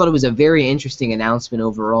 I thought it was a very interesting announcement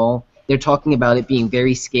overall. They're talking about it being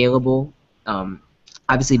very scalable,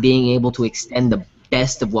 obviously being able to extend the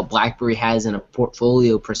best of what BlackBerry has in a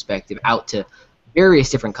portfolio perspective out to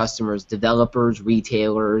various different customers, developers,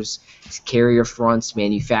 retailers, carrier fronts,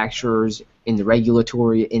 manufacturers in the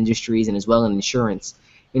regulatory industries, and as well in insurance,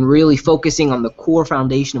 and really focusing on the core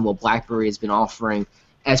foundation of what BlackBerry has been offering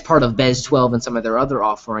as part of BES 12 and some of their other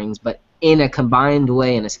offerings, but in a combined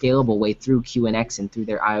way, in a scalable way through QNX and through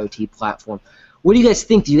their IoT platform. What do you guys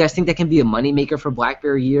think? Do you guys think that can be a moneymaker for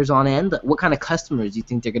BlackBerry years on end? What kind of customers do you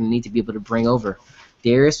think they're going to need to be able to bring over?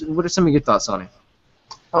 Darius, what are some of your thoughts on it?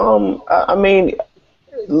 I mean,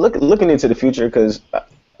 looking into the future, because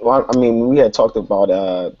I mean, we had talked about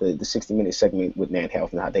the 60-minute segment with Nan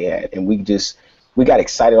Health and how they had, and we got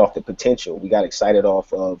excited off the potential. We got excited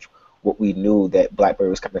off of what we knew that BlackBerry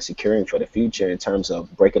was kind of securing for the future in terms of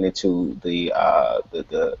breaking into the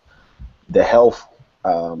health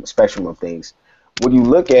spectrum of things. When you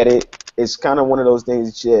look at it, it's kind of one of those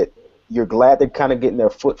things that you're glad they're kind of getting their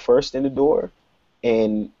foot first in the door,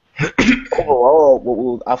 and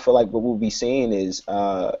overall, I feel like what we'll be seeing is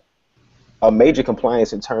a major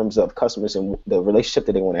compliance in terms of customers and the relationship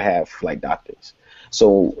that they want to have, like doctors.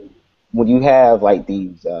 So when you have like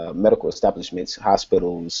these medical establishments,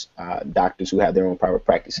 hospitals, doctors who have their own private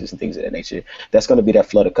practices and things of that nature, that's going to be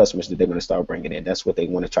that flood of customers that they're going to start bringing in. That's what they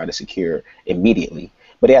want to try to secure immediately.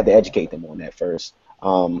 But they have to educate them on that first.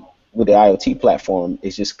 With the IoT platform,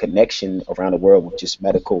 it's just connection around the world with just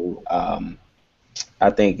medical, I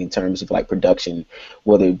think in terms of like production,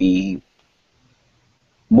 whether it be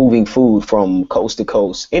moving food from coast to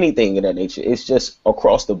coast, anything of that nature. It's just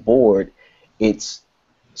across the board. It's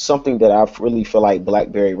something that I really feel like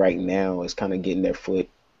BlackBerry right now is kind of getting their foot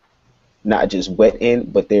not just wet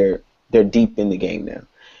in, but they're deep in the game now.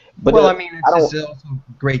 But well, I mean, it's just also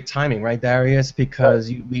great timing, right, Darius? Because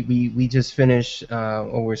we just finished,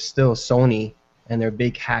 or we're still Sony and their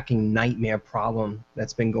big hacking nightmare problem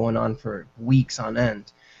that's been going on for weeks on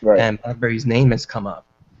end, right. And BlackBerry's name has come up.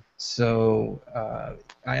 So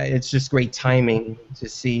it's just great timing to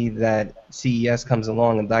see that CES comes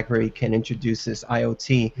along and BlackBerry can introduce this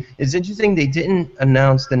IoT. It's interesting they didn't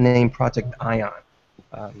announce the name Project Ion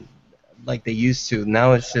like they used to.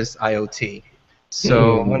 Now it's just IoT.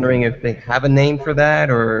 So I'm wondering if they have a name for that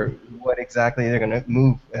or what exactly they're going to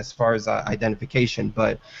move as far as identification.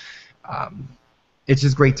 But it's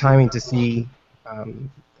just great timing to see,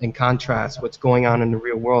 in contrast, what's going on in the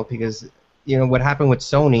real world, because what happened with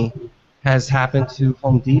Sony has happened to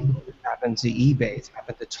Home Depot, it's happened to eBay, it's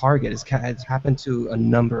happened to Target, it's happened to a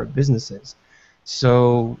number of businesses.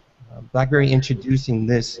 So BlackBerry introducing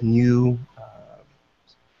this new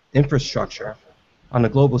infrastructure on a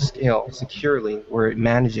global scale securely, where it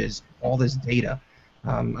manages all this data.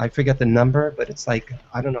 I forget the number, but it's like,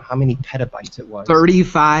 I don't know how many petabytes it was.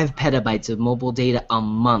 35 petabytes of mobile data a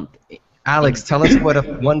month. Alex, tell us what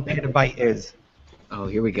 1 petabyte is. Oh,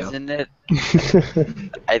 here we go. Isn't it?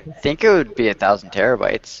 I think it would be 1,000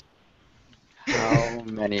 terabytes. How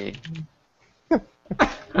many?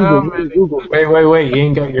 Google. Wait, you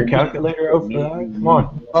ain't got your calculator out for that? Come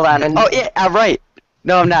on. Hold on. Oh, yeah, I'm right.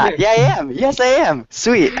 No, I'm not. Yeah, I am. Yes, I am.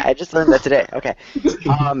 Sweet. I just learned that today. Okay.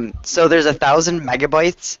 So there's 1,000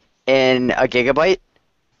 megabytes in a gigabyte,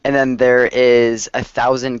 and then there is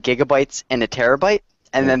 1,000 gigabytes in a terabyte,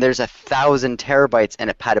 and then there's 1,000 terabytes in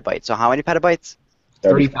a petabyte. So how many petabytes?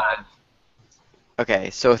 35. Okay,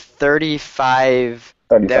 so 35.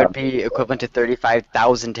 That would be equivalent to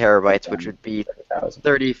 35,000 terabytes, which would be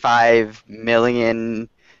 35 million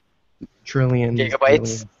Trillion.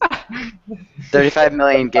 gigabytes. 35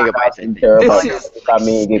 million gigabytes. I think. This is- 35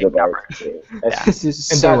 million gigabytes. Yeah. This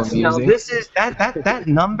is And so that's- Now amusing. this is that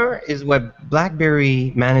number is what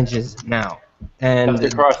BlackBerry manages now, and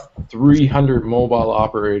That's across 300 mobile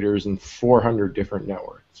operators and 400 different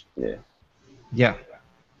networks. yeah.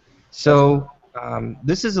 So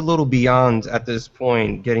this is a little beyond at this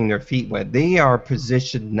point getting their feet wet. They are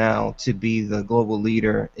positioned now to be the global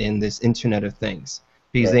leader in this Internet of Things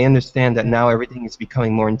because they understand that now everything is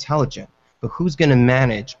becoming more intelligent. But who's going to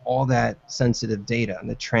manage all that sensitive data and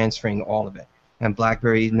the transferring all of it? And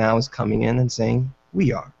BlackBerry now is coming in and saying,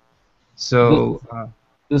 we are. So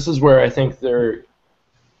This is where I think they're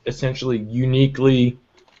essentially uniquely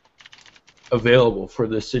available for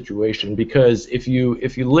this situation, because if you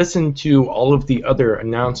listen to all of the other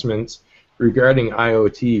announcements regarding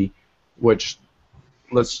IoT, which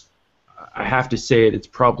I have to say it's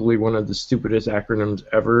probably one of the stupidest acronyms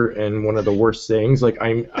ever and one of the worst things. Like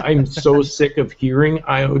I'm so sick of hearing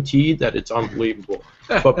IoT that it's unbelievable.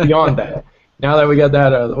 But beyond that, now that we got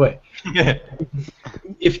that out of the way,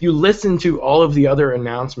 if you listen to all of the other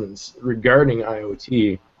announcements regarding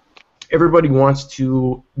IoT, everybody wants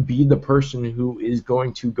to be the person who is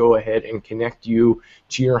going to go ahead and connect you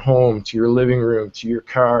to your home, to your living room, to your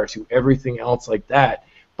car, to everything else like that.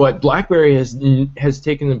 But BlackBerry has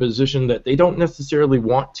taken the position that they don't necessarily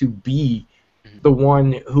want to be the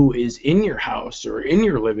one who is in your house or in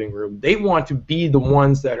your living room. They want to be the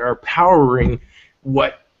ones that are powering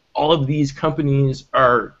what all of these companies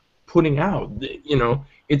are putting out. You know,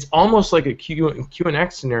 it's almost like a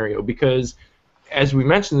QNX scenario because, as we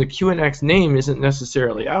mentioned, the QNX name isn't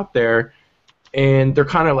necessarily out there, and they're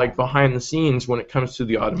kind of like behind the scenes when it comes to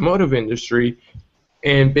the automotive industry.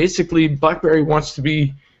 And basically, BlackBerry wants to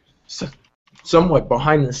be somewhat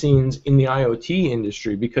behind the scenes in the IoT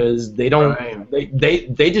industry because they don't.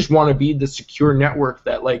 They just want to be the secure network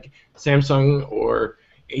that like Samsung or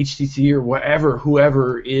HTC or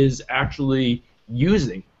whoever is actually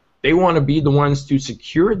using. They want to be the ones to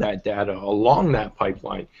secure that data along that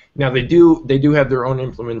pipeline. Now they do have their own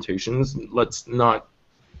implementations. Let's not,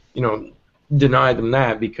 deny them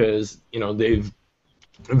that because they've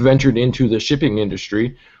ventured into the shipping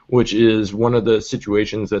industry, which is one of the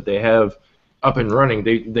situations that they have up and running.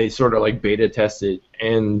 They sort of like beta tested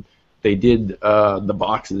and they did the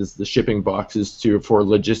boxes, the shipping boxes for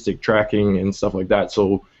logistic tracking and stuff like that.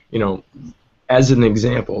 So as an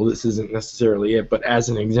example, this isn't necessarily it, but as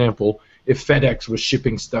an example, if FedEx was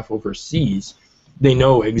shipping stuff overseas, they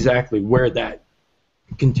know exactly where that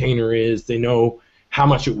container is. They know how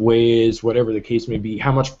much it weighs, whatever the case may be,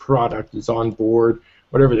 how much product is on board,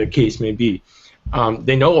 whatever the case may be.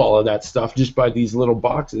 They know all of that stuff just by these little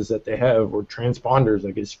boxes that they have, or transponders,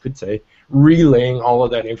 I guess you could say, relaying all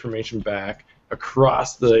of that information back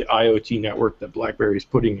across the IoT network that BlackBerry is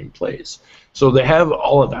putting in place. So they have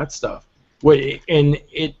all of that stuff. And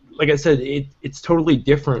it, like I said, it's totally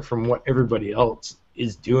different from what everybody else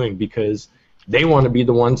is doing because they want to be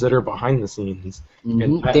the ones that are behind the scenes. Mm-hmm.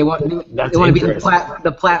 And They want to be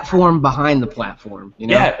the platform behind the platform.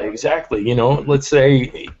 Yeah, exactly. Let's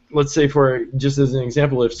say for just as an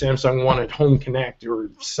example, if Samsung wanted Home Connect or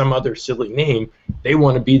some other silly name, they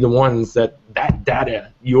want to be the ones that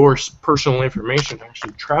data, your personal information,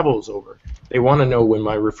 actually travels over. They want to know when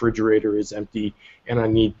my refrigerator is empty and I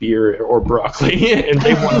need beer or broccoli, and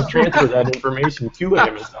they want to transfer that information to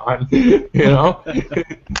Amazon.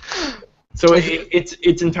 So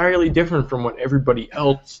it's entirely different from what everybody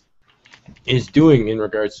else is doing in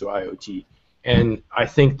regards to IoT, and I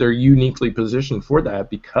think they're uniquely positioned for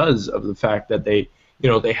that because of the fact that they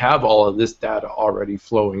have all of this data already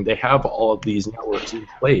flowing. They have all of these networks in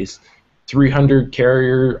place, 300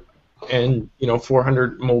 carrier and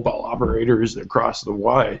 400 mobile operators across the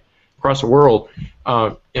world.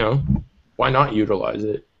 Why not utilize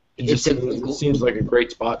it? It just seems like a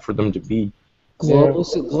great spot for them to be.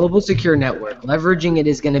 Global secure network. Leveraging it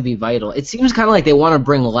is going to be vital. It seems kind of like they want to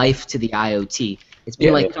bring life to the IoT. It's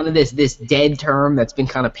been kind of this dead term that's been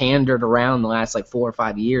kind of pandered around the last 4 or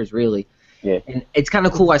 5 years, really. Yeah. And it's kind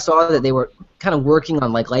of cool. I saw that they were kind of working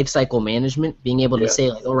on life cycle management, being able to say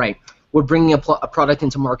all right, we're bringing a product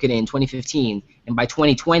into market in 2015, and by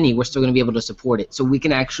 2020 we're still going to be able to support it. So we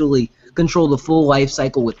can actually control the full life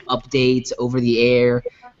cycle with updates over the air.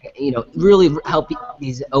 really help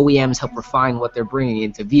these OEMs help refine what they're bringing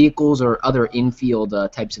into vehicles or other in-field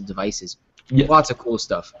types of devices. Yeah. Lots of cool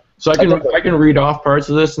stuff. So I can read off parts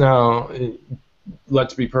of this now.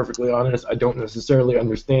 Let's be perfectly honest. I don't necessarily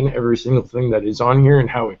understand every single thing that is on here and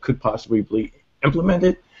how it could possibly be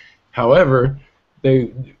implemented. However,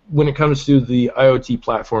 when it comes to the IoT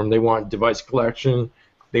platform, they want device collection,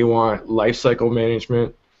 they want lifecycle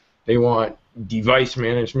management, they want device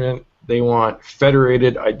management, they want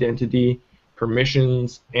federated identity,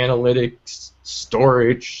 permissions, analytics,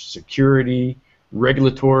 storage, security,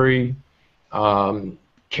 regulatory,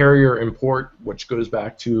 carrier import, which goes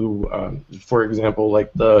back to, for example,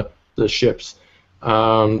 like the ships.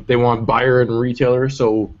 They want buyer and retailer.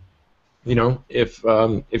 So,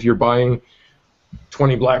 if you're buying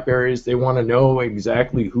 20 BlackBerries, they want to know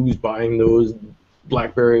exactly who's buying those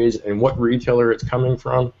BlackBerries and what retailer it's coming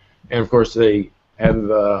from. And of course, they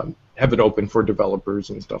have it open for developers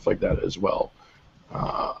and stuff like that as well.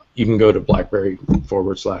 You can go to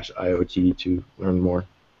BlackBerry/IoT to learn more.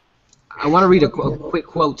 I want to read a quick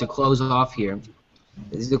quote to close off here.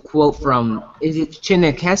 This is a quote from, is it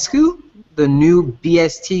Chinekescu, the new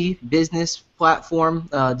BST business platform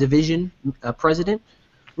division president?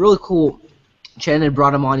 Really cool. Chen had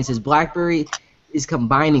brought him on. He says, BlackBerry is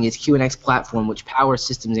combining its QNX platform, which powers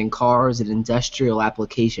systems in cars and industrial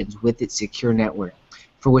applications, with its secure network,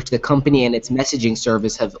 for which the company and its messaging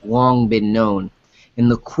service have long been known.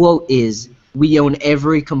 And the quote is, we own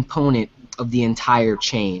every component of the entire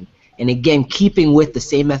chain. And again, keeping with the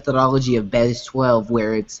same methodology of BES 12,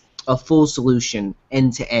 where it's a full solution,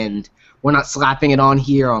 end-to-end. We're not slapping it on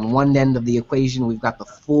here on one end of the equation. We've got the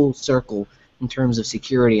full circle in terms of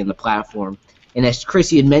security in the platform. And as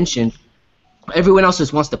Chrissy had mentioned, everyone else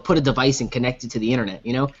just wants to put a device and connect it to the internet.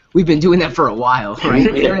 We've been doing that for a while,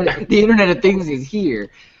 right? The internet of Things is here.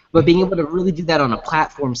 But being able to really do that on a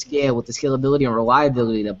platform scale with the scalability and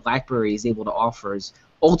reliability that BlackBerry is able to offer is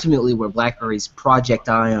ultimately where BlackBerry's Project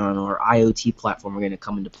Ion or IoT platform are going to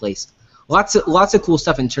come into place. Lots of cool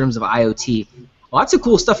stuff in terms of IoT. Lots of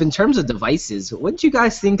cool stuff in terms of devices. What did you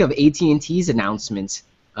guys think of AT&T's announcements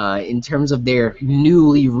in terms of their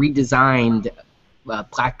newly redesigned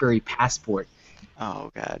BlackBerry Passport?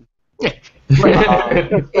 Oh, God.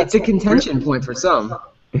 It's a contention point for some.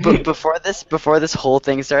 But before this whole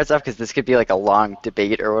thing starts off, because this could be like a long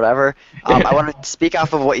debate or whatever, I want to speak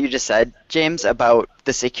off of what you just said, James, about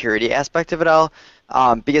the security aspect of it all.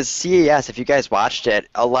 Because CES, if you guys watched it,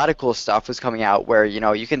 a lot of cool stuff was coming out where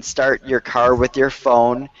you can start your car with your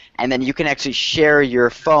phone, and then you can actually share your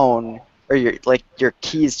phone or your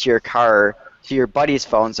keys to your car to your buddy's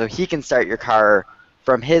phone, so he can start your car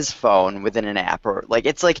from his phone within an app. Or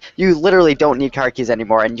it's like you literally don't need car keys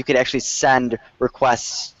anymore, and you could actually send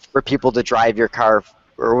requests for people to drive your car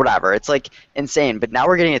or whatever. It's like insane. But now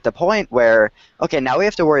we're getting at the point where, okay, now we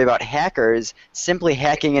have to worry about hackers simply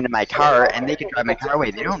hacking into my car, and they can drive my car away.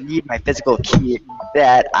 They don't need my physical key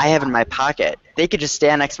that I have in my pocket. They could just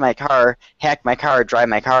stand next to my car, hack my car, drive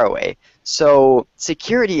my car away. So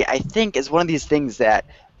security, I think, is one of these things that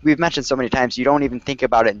we've mentioned so many times. You don't even think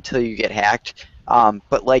about it until you get hacked.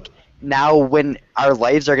 But now when our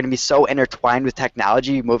lives are going to be so intertwined with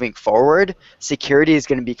technology moving forward, security is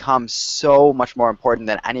going to become so much more important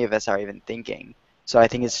than any of us are even thinking. So I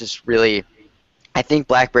think it's just really, I think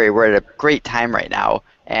BlackBerry, we're at a great time right now,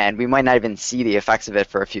 and we might not even see the effects of it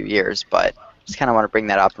for a few years, but just kind of want to bring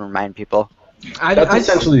that up and remind people. That's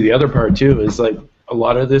essentially the other part too, is like a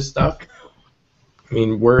lot of this stuff, I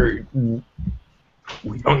mean, we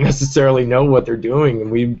don't necessarily know what they're doing, and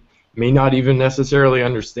we may not even necessarily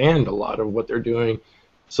understand a lot of what they're doing.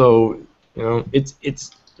 So,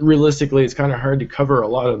 it's realistically, it's kind of hard to cover a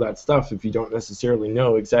lot of that stuff if you don't necessarily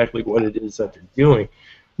know exactly what it is that they're doing.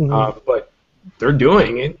 Mm-hmm. But they're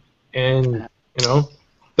doing it, and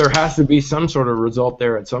there has to be some sort of result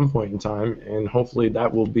there at some point in time, and hopefully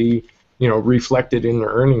that will be reflected in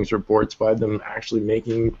their earnings reports by them actually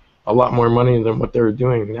making a lot more money than what they're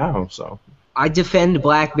doing now. So I defend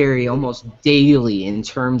BlackBerry almost daily in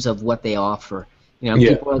terms of what they offer.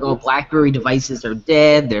 People are like, oh, BlackBerry devices are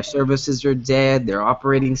dead, their services are dead, their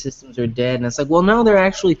operating systems are dead, and it's like, well, no, they're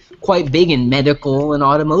actually quite big in medical and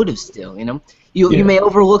automotive still. You may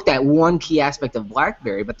overlook that one key aspect of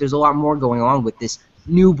BlackBerry, but there's a lot more going on with this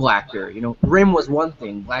new BlackBerry. RIM was one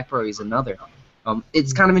thing, BlackBerry is another.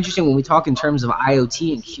 It's kind of interesting when we talk in terms of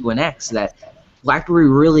IoT and QNX that BlackBerry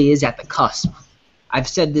really is at the cusp. I've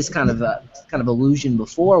said this kind of illusion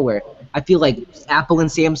before, where I feel like Apple and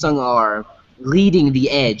Samsung are leading the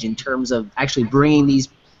edge in terms of actually bringing these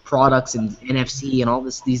products and NFC and all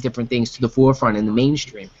these different things to the forefront in the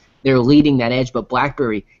mainstream. They're leading that edge, but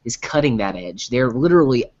BlackBerry is cutting that edge. They're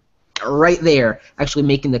literally right there, actually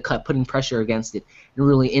making the cut, putting pressure against it, and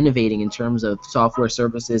really innovating in terms of software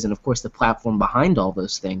services and, of course, the platform behind all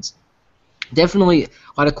those things. Definitely a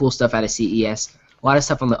lot of cool stuff out of CES. A lot of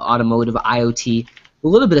stuff on the automotive, IoT, a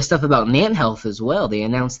little bit of stuff about Nant Health as well. They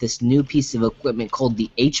announced this new piece of equipment called the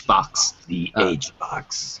H-Box. The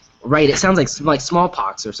H-Box. Right, it sounds like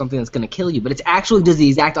smallpox or something that's going to kill you, but it actually does the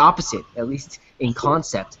exact opposite, at least in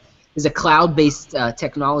concept. It's a cloud-based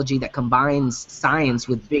technology that combines science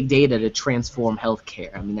with big data to transform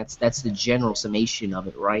healthcare. I mean, that's the general summation of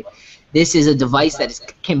it, right? This is a device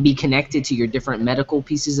that can be connected to your different medical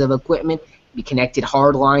pieces of equipment, be connected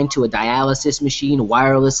hardline to a dialysis machine,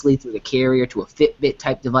 wirelessly through the carrier to a Fitbit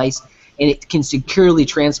type device, and it can securely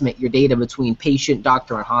transmit your data between patient,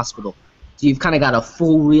 doctor, and hospital. So you've kind of got a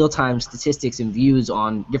full real-time statistics and views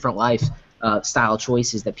on different lifestyle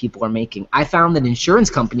choices that people are making. I found that insurance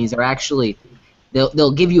companies are actually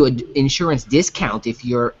they'll give you an insurance discount if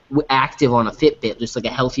you're active on a Fitbit, just like a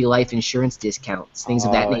Healthy Life insurance discounts, things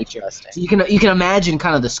of that nature. So you can imagine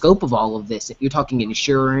kind of the scope of all of this. If you're talking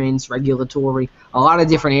insurance, regulatory, a lot of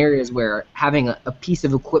different areas where having a piece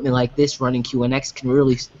of equipment like this running QNX can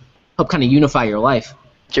really help kind of unify your life.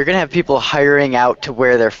 You're going to have people hiring out to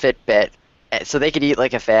wear their Fitbit so they could eat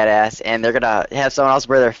like a fat ass, and they're going to have someone else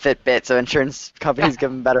wear their Fitbit so insurance companies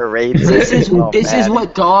give them better rates. This is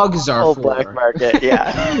what dogs are Whole for. black market,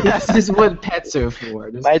 yeah. This is what pets are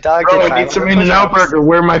for. My dog Bro, did I need fine some with In-N-Out push-ups. burger.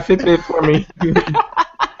 Wear my Fitbit for me.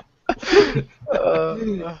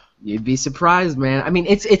 You'd be surprised, man. I mean,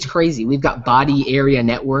 it's crazy. We've got body area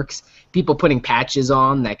networks, people putting patches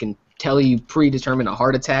on that can tell you predetermine a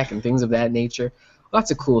heart attack and things of that nature. Lots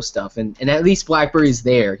of cool stuff, and at least BlackBerry's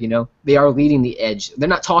there. You know, they are leading the edge. They're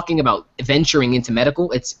not talking about venturing into medical.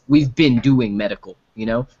 We've been doing medical, you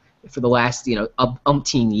know, for the last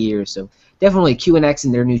umpteen years. So definitely QNX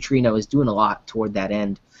and their neutrino is doing a lot toward that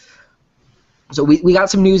end. So we got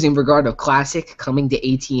some news in regard of Classic coming to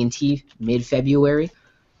AT&T mid-February,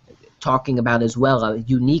 talking about as well a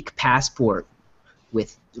unique passport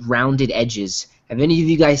with rounded edges. Have any of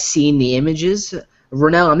you guys seen the images?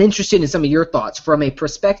 Ronell, I'm interested in some of your thoughts from a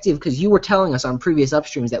perspective, because you were telling us on previous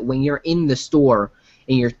upstreams that when you're in the store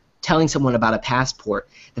and you're telling someone about a passport,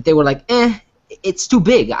 that they were like, it's too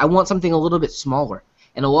big. I want something a little bit smaller.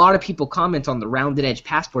 And a lot of people comment on the rounded edge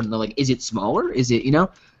passport, and they're like, is it smaller? Is it,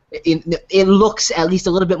 it looks at least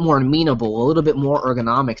a little bit more amenable, a little bit more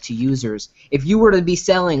ergonomic to users. If you were to be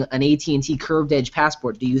selling an AT&T curved edge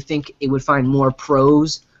passport, do you think it would find more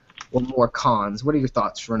pros or more cons? What are your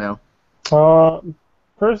thoughts, Ronell?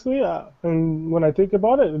 Personally, and when I think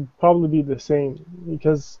about it, it'd probably be the same,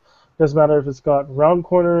 because it doesn't matter if it's got round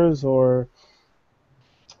corners or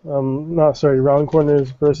round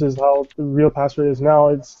corners versus how the real passport is now.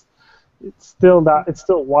 It's still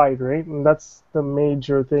wide, right? And that's the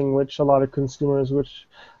major thing which a lot of consumers, which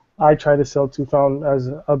I try to sell to, found as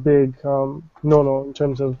a big no-no in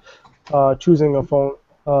terms of choosing a phone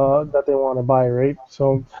that they want to buy, right?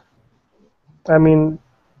 So, I mean,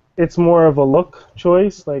 it's more of a look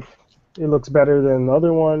choice, like it looks better than the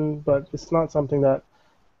other one, but it's not something that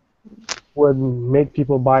would make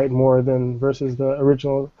people buy it more than versus the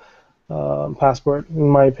original passport, in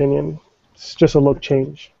my opinion. It's just a look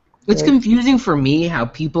change. It's confusing for me how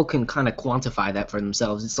people can kind of quantify that for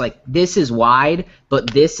themselves. It's like, this is wide,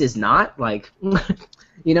 but this is not. Like,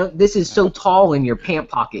 this is so tall in your pant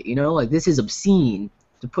pocket, like this is obscene.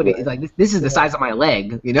 To put it like this is the size of my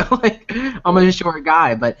leg, like I'm a short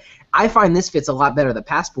guy, but I find this fits a lot better, the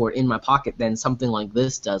passport, in my pocket than something like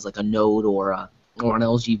this does, like a Note or an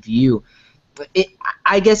LG View.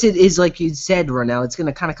 I guess it is like you said, Ronell. It's going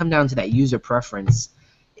to kind of come down to that user preference.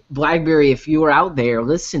 BlackBerry, if you were out there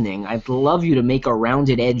listening, I'd love you to make a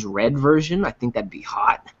rounded edge red version. I think that'd be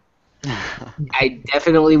hot. I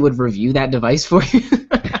definitely would review that device for you.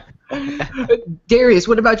 Darius,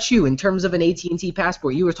 what about you in terms of an AT&T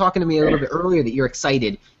passport? You were talking to me a little bit earlier that you're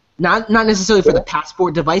excited, not necessarily for the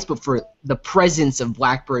passport device, but for the presence of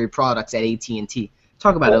BlackBerry products at AT&T.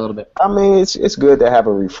 Talk about it a little bit. I mean, it's good to have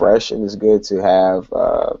a refresh, and it's good to have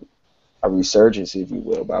a resurgence, if you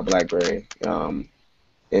will, by BlackBerry. And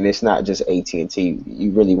it's not just AT&T.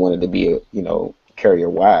 You really wanted to be carrier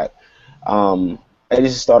wide. I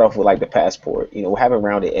just start off with like the passport. Having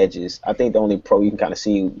rounded edges. I think the only pro you can kind of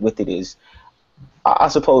see with it is, I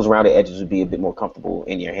suppose rounded edges would be a bit more comfortable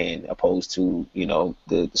in your hand, opposed to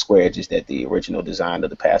the square edges that the original design of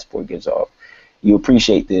the passport gives off. You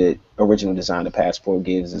appreciate the original design the passport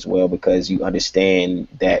gives as well, because you understand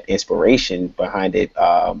that inspiration behind it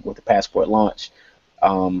with the passport launch.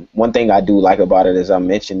 One thing I do like about it, as I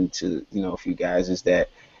mentioned to a few guys, is that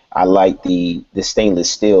I like the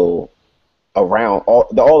stainless steel around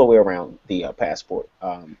all the way around the passport.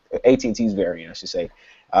 AT&T's variant, I should say.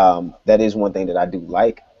 That is one thing that I do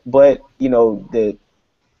like. But you know,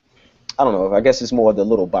 I don't know. I guess it's more the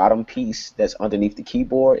little bottom piece that's underneath the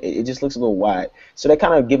keyboard. It just looks a little wide, so that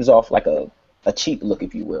kind of gives off like a cheap look,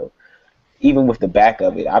 if you will. Even with the back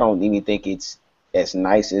of it, I don't even think it's as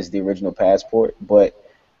nice as the original passport. But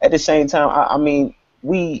at the same time, I mean,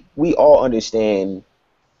 we all understand.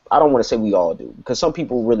 I don't want to say we all do, because some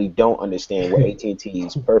people really don't understand what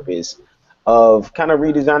AT&T's purpose of kind of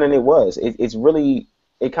redesigning it was. It's really,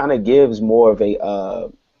 it kind of gives more of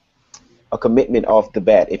a commitment off the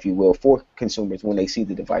bat, if you will, for consumers when they see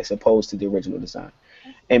the device, opposed to the original design.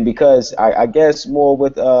 And because I guess more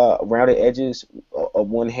with rounded edges, a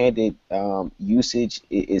one-handed usage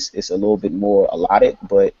is a little bit more allotted,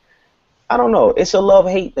 but I don't know. It's a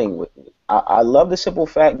love-hate thing with me. I love the simple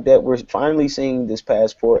fact that we're finally seeing this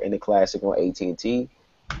passport and the classic on AT&T,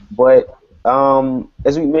 but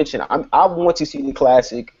as we mentioned, I want to see the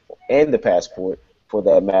classic and the passport, for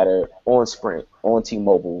that matter, on Sprint, on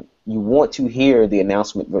T-Mobile. You want to hear the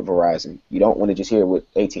announcement with Verizon. You don't want to just hear it with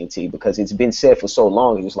AT&T, because it's been said for so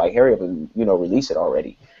long. It's just like, hurry up and release it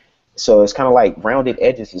already. So it's kind of like rounded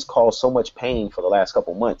edges has caused so much pain for the last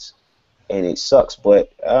couple months, and it sucks.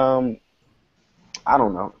 But I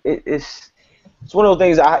don't know. It's one of those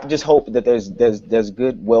things. I just hope that there's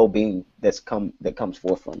good well-being that comes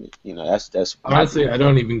forth from it. That's Honestly, I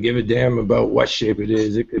don't even give a damn about what shape it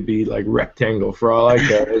is. It could be like rectangle for all I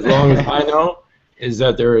care. As long as I know is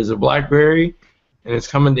that there is a BlackBerry and it's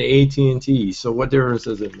coming to AT&T. So what difference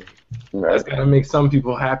does it make? right. That's gotta make some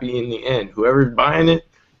people happy in the end. Whoever's buying it,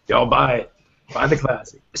 y'all buy it. Buy the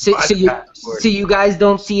classic. So, Buy so the you passport. so you guys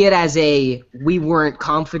don't see it as we weren't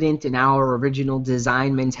confident in our original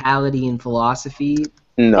design mentality and philosophy?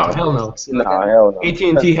 Oh, No, hell no. See like no, that? hell no.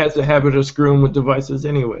 AT&T has a habit of screwing with devices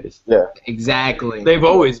anyways. Yeah, Exactly. They've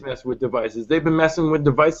always messed with devices. They've been messing with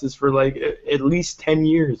devices for like at least 10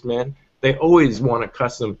 years, man. They always want a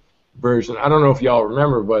custom version. I don't know if y'all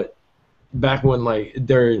remember, but back when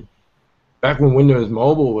back when Windows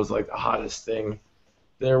Mobile was like the hottest thing,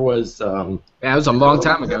 there was Yeah, that was a long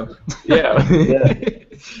time ago. yeah. yeah.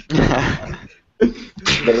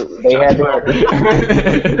 They had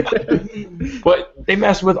But they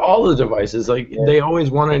messed with all the devices. Like Yeah. they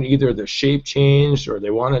always wanted either the shape changed or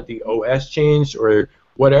they wanted the OS changed or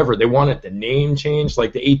whatever. They wanted the name changed,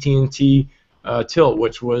 like the AT&T Tilt,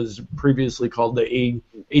 which was previously called the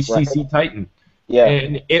HTC Titan. yeah,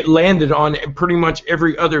 And it landed on pretty much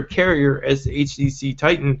every other carrier as the HTC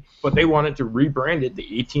Titan, but they wanted to rebrand it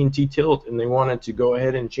the AT&T Tilt, and they wanted to go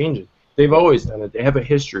ahead and change it. They've always done it. They have a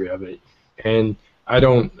history of it, and I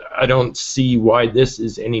don't see why this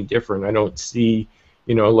is any different. I don't see,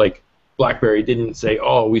 like BlackBerry didn't say,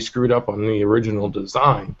 "Oh, we screwed up on the original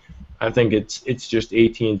design." I think it's just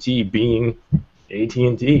AT&T being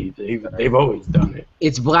AT&T. They've always done it.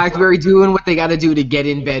 It's BlackBerry doing what they got to do to get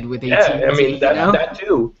in bed with AT&T. Yeah, I mean you know? that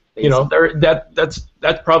too.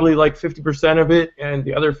 That's probably like 50% of it, and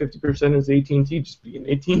the other 50% is AT&T just being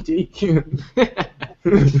AT&T.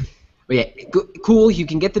 But yeah, cool. You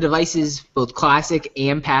can get the devices, both Classic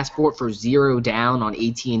and Passport, for $0 down on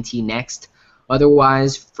AT&T Next.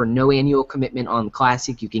 Otherwise, for no annual commitment on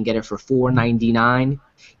Classic, you can get it for $4.99.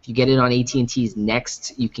 If you get it on AT&T's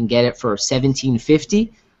Next, you can get it for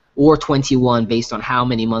 $17.50 or $21, based on how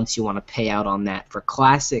many months you want to pay out on that. For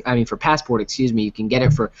Passport, excuse me, you can get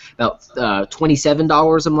it for about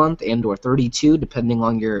 $27 a month and/or $32, depending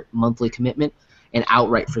on your monthly commitment, and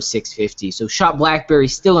outright for $6.50. So shop BlackBerry,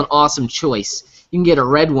 still an awesome choice. You can get a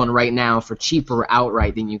red one right now for cheaper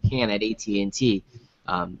outright than you can at AT&T.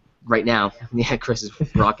 Right now, yeah, Chris is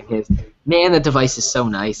rocking his. Man, that device is so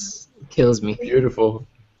nice. It kills me. Beautiful.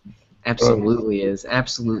 Absolutely is.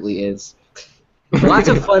 Absolutely is. Lots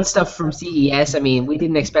of fun stuff from CES. I mean, we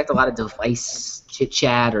didn't expect a lot of device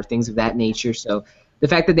chit-chat or things of that nature, so the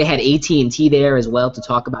fact that they had AT&T there as well to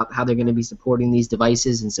talk about how they're going to be supporting these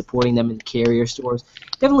devices and supporting them in the carrier stores,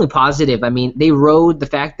 definitely positive. I mean, they rode the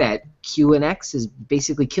fact that QNX has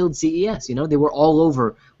basically killed CES. They were all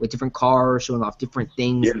over with different cars, showing off different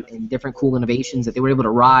things and different cool innovations, that they were able to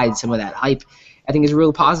ride some of that hype. I think is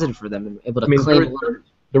really positive for them, and able to claim.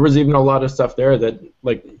 There was even a lot of stuff there that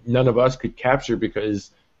like none of us could capture because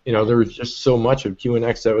there was just so much of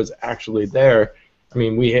QNX that was actually there. I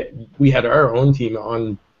mean, we had our own team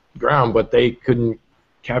on ground, but they couldn't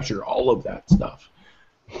capture all of that stuff.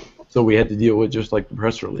 So we had to deal with just like the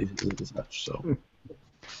press releases and such. So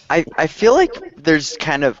I feel like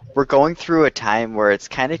we're going through a time where it's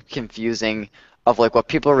kind of confusing of like what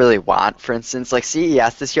people really want. For instance, like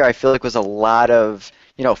CES this year, I feel like was a lot of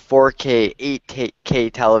 4K,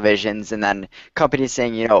 8K televisions, and then companies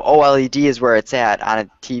saying, OLED is where it's at on a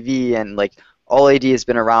TV, and like OLED has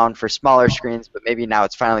been around for smaller screens, but maybe now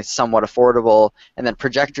it's finally somewhat affordable, and then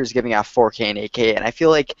projectors giving out 4K and 8K, and I feel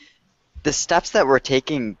like the steps that we're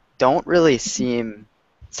taking don't really seem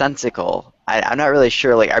sensical. I'm not really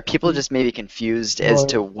sure. Like, are people just maybe confused as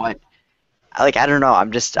to No, what? Like, I don't know. I'm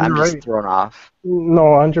you're just right. thrown off. No,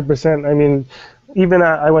 100%. I mean, even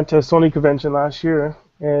I went to a Sony convention last year,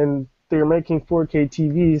 and they're making 4K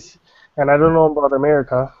TVs, and I don't know about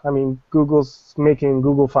America. I mean, Google's making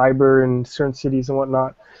Google Fiber in certain cities and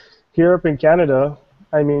whatnot. Here up in Canada,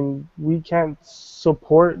 I mean, we can't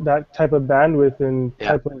support that type of bandwidth and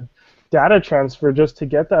Yeah. type of data transfer just to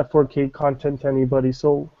get that 4K content to anybody.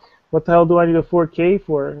 So, what the hell do I need a 4K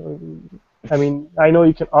for? I mean, I know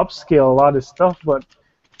you can upscale a lot of stuff, but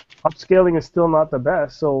upscaling is still not the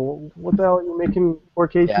best. So what the hell are you making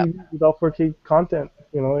 4K Yeah. TV without 4K content?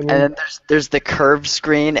 You know what I And mean? then there's the curved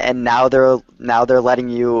screen, and now they're letting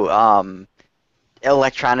you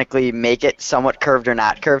electronically make it somewhat curved or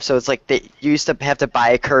not curved. So it's like you used to have to buy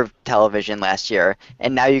a curved television last year,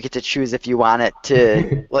 and now you get to choose if you want it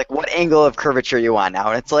to like what angle of curvature you want now.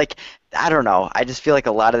 And it's like I don't know. I just feel like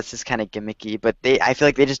a lot of this is kind of gimmicky, but I feel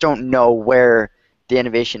like they just don't know where the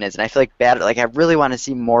innovation is. And I feel like I really want to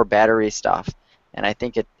see more battery stuff, and I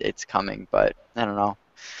think it's coming, but I don't know.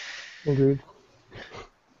 Agreed.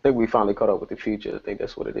 I think we finally caught up with the future. I think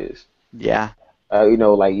that's what it is. Yeah,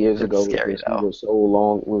 Like years it's ago, scary we though. were so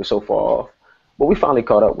long, we were so far off, but we finally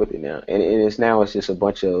caught up with it now, and it's just a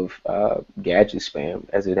bunch of gadget spam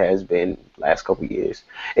as it has been last couple of years.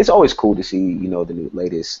 It's always cool to see, the new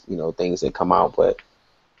latest, things that come out, but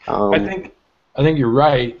I think you're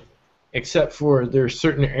right, except for there's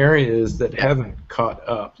certain areas that haven't caught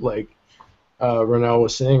up. Like Ronell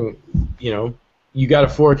was saying, you got a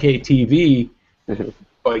 4K TV,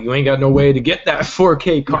 but you ain't got no way to get that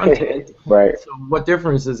 4K content. right, So what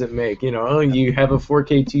difference does it make? You have a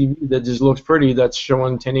 4K TV that just looks pretty that's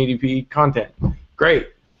showing 1080p content. Great,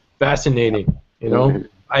 fascinating. Mhm.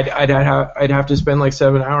 I'd have to spend like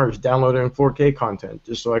 7 hours downloading 4K content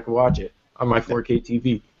just so I could watch it on my 4K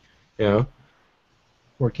TV. You know?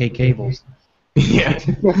 4K cables. Yeah.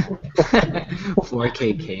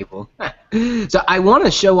 4K cable. So I want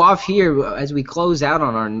to show off here as we close out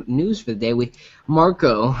on our news for the day.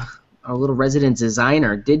 Marco, our little resident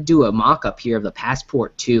designer, did do a mock-up here of the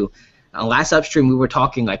Passport 2. Last Upstream we were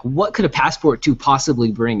talking like, what could a Passport 2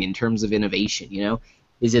 possibly bring in terms of innovation?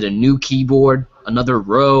 Is it a new keyboard, another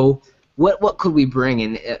row? What could we bring?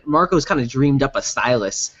 And Marco's kind of dreamed up a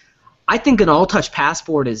stylus. I think an all-touch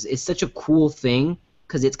Passport is such a cool thing,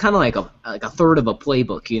 because it's kind of like a third of a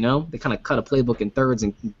playbook, They kind of cut a playbook in thirds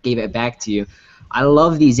and gave it back to you. I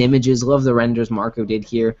love these images, love the renders Marco did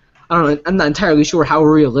here. I don't know, I'm not entirely sure how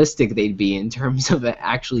realistic they'd be in terms of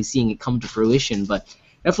actually seeing it come to fruition, but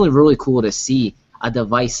definitely really cool to see a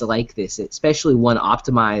device like this, especially one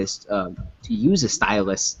optimized to use a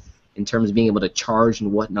stylus in terms of being able to charge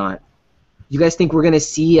and whatnot. You guys think we're going to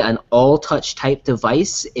see an all-touch type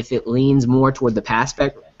device if it leans more toward the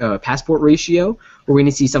passport ratio, or we're going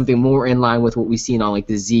to see something more in line with what we've seen on like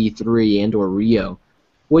the Z3 and or Rio?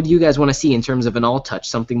 What do you guys want to see in terms of an all-touch?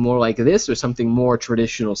 Something more like this, or something more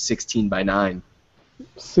traditional 16:9?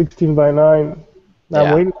 16:9. I'm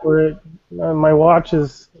Yeah. waiting for it. My watch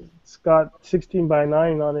it's got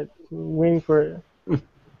 16:9 on it. I'm waiting for it.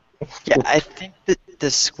 Yeah, I think that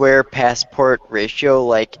the square passport ratio,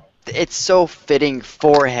 like, it's so fitting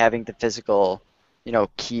for having the physical,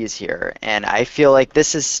 keys here. And I feel like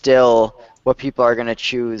this is still what people are going to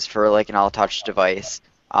choose for, like, an all-touch device.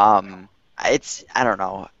 I don't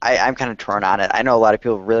know. I'm kind of torn on it. I know a lot of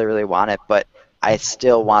people really, really want it, but I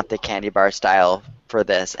still want the candy bar style for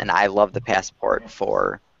this, and I love the passport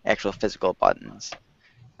for actual physical buttons.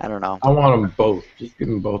 I don't know. I want them both. Just give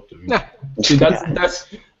them both to me. Yeah. See, that's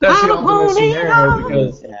the ultimate scenario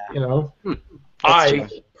because Yeah. I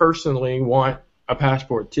personally want a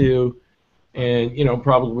Passport 2, and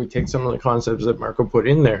probably take some of the concepts that Marco put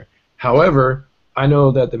in there. However, I know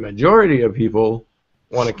that the majority of people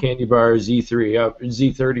want a candy bar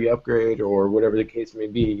Z30 upgrade, or whatever the case may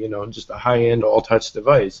be. Just a high-end all-touch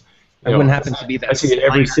device. I wouldn't happen to be that. I see it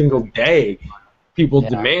every single day. People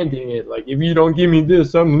demanding it, like, if you don't give me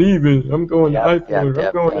this, I'm leaving. I'm going to iPhone.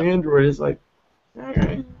 I'm going to Android. It's like, all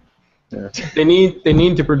right. Yeah. They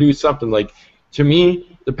need to produce something. Like, to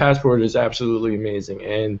me, the Passport is absolutely amazing,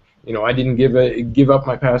 and I didn't give up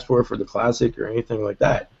my Passport for the Classic or anything like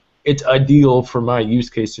that. It's ideal for my use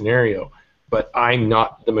case scenario, but I'm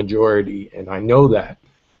not the majority, and I know that.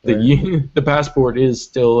 The Passport is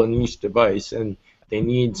still a niche device, and they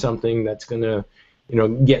need something that's gonna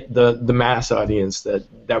get the mass audience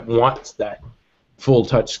that wants that full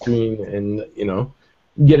touch screen, and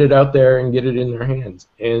get it out there and get it in their hands.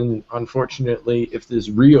 And unfortunately, if this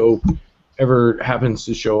Rio ever happens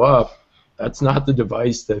to show up, that's not the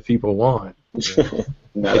device that people want.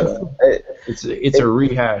 No. It's a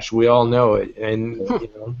rehash. We all know it, and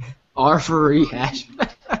R for rehash.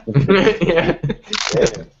 yeah.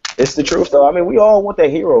 It's the truth, though. I mean, we all want that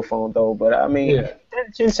hero phone, though. But I mean,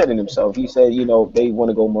 Chen said it himself. He said, they want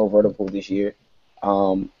to go more vertical this year,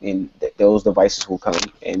 and those devices will come,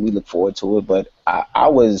 and we look forward to it. But I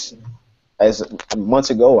was, as months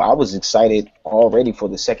ago, I was excited already for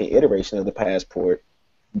the second iteration of the Passport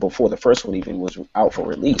before the first one even was out for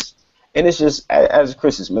release. And it's just, as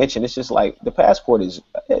Chris has mentioned, it's just like the Passport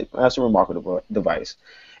that's a remarkable device.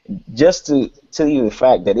 Just to tell you the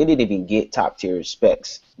fact that it didn't even get top tier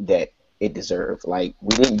specs that it deserved. Like,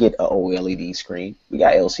 we didn't get an OLED screen. We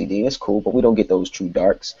got LCD. It's cool, but we don't get those true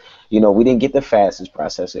darks. We didn't get the fastest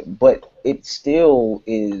processor, but it still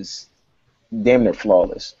is damn near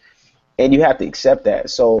flawless. And you have to accept that.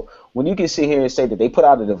 So when you can sit here and say that they put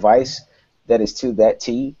out a device that is to that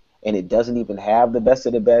T, and it doesn't even have the best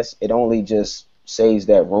of the best, it only just saves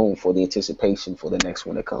that room for the anticipation for the next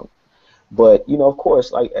one to come. But of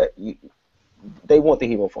course, like they want the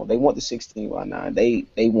hero phone. They want the 16x9.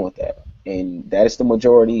 They want that, and that is the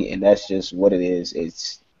majority, and that's just what it is.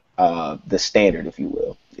 It's the standard, if you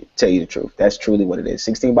will. To tell you the truth, that's truly what it is.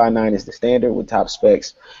 16x9 is the standard with top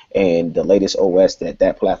specs and the latest OS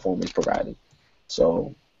that platform is providing.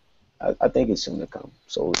 So I think it's soon to come.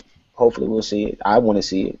 So hopefully we'll see it. I want to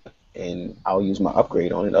see it, and I'll use my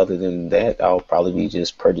upgrade on it. Other than that, I'll probably be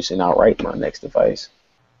just purchasing outright my next device.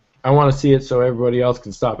 I want to see it so everybody else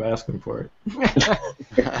can stop asking for it.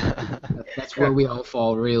 That's where we all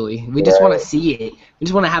fall, really. We just want to see it. We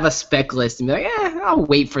just want to have a spec list and be like, I'll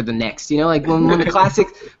wait for the next. Like when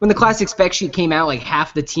the classic spec sheet came out, like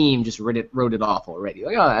half the team just wrote it off already.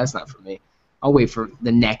 Like, oh, that's not for me. I'll wait for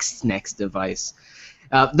the next device.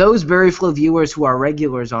 Those BerryFlow viewers who are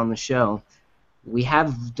regulars on the show, we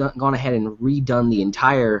have gone ahead and redone the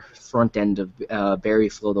entire front end of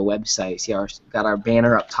BerryFlow, the website. See, got our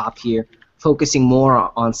banner up top here, focusing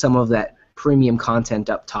more on some of that premium content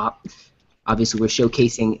up top. Obviously, we're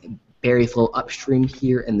showcasing BerryFlow Upstream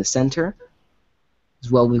here in the center. As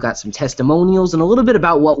well, we've got some testimonials and a little bit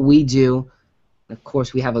about what we do. And of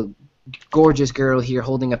course, we have a gorgeous girl here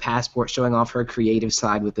holding a passport, showing off her creative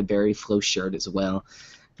side with the BerryFlow shirt as well.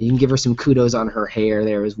 You can give her some kudos on her hair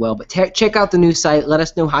there as well. But check out the new site. Let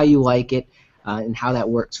us know how you like it and how that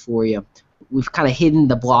works for you. We've kind of hidden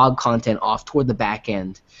the blog content off toward the back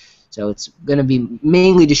end. So it's going to be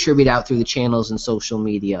mainly distributed out through the channels and social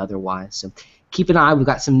media otherwise. So keep an eye. We've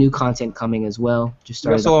got some new content coming as well.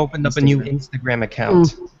 We also opened up a new Instagram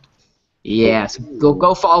account. Yeah, so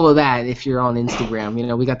go follow that if you're on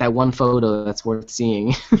Instagram. We got that one photo that's worth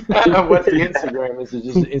seeing. What's the Instagram? Is it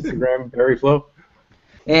just Instagram BerryFlow?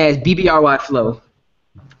 Yeah, it's BBRY Flow.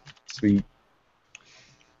 Sweet.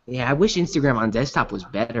 Yeah, I wish Instagram on desktop was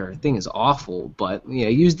better. The thing is awful, but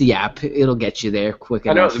use the app. It'll get you there quick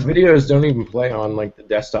enough. I know the videos don't even play on like the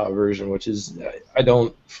desktop version, which is I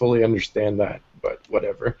don't fully understand that, but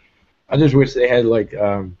whatever. I just wish they had like,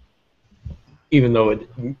 even though it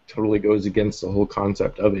totally goes against the whole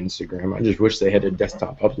concept of Instagram, I just wish they had a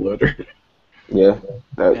desktop uploader. Yeah,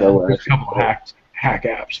 that there's a couple hack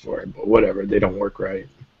apps for it, but whatever, they don't work right.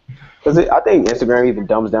 Because I think Instagram even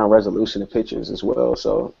dumbs down resolution of pictures as well.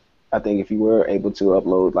 So I think if you were able to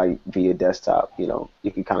upload like via desktop,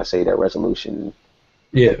 you can kind of say that resolution,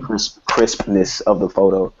 crispness of the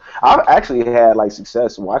photo. I've actually had like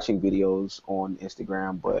success watching videos on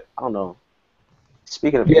Instagram, but I don't know.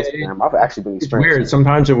 Speaking of Instagram, I've actually been experiencing. It's weird.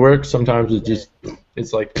 Sometimes it works. Sometimes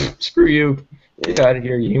it's like, screw you. Get out of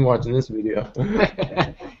here. You ain't watching this video.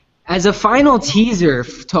 As a final teaser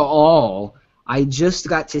to all, I just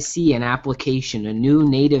got to see an application, a new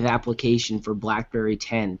native application for BlackBerry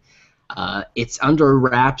 10. It's under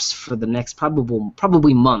wraps for the next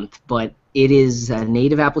probably month, but it is a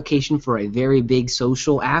native application for a very big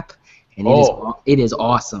social app, and it is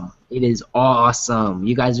awesome. It is awesome.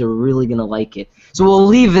 You guys are really gonna like it. So we'll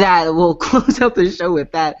leave that. We'll close out the show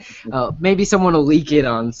with that. Maybe someone will leak it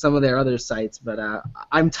on some of their other sites, but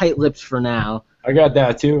I'm tight-lipped for now. I got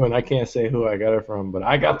that too, and I can't say who I got it from, but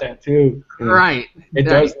I got that too. Right. It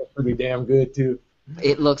does look pretty damn good too.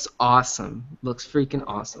 It looks awesome. Looks freaking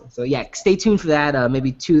awesome. So yeah, stay tuned for that.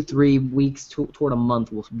 Maybe 2-3 weeks toward a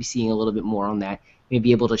month, we'll be seeing a little bit more on that.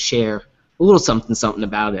 Maybe able to share a little something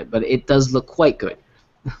about it, but it does look quite good.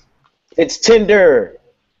 It's Tinder.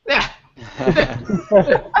 Yeah.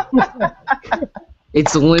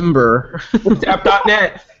 It's limber.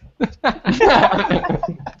 App.net.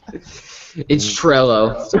 It's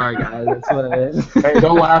Trello. Sorry, guys. That's what it is. Hey,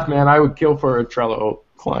 don't laugh, man. I would kill for a Trello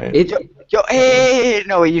client. Yo, hey,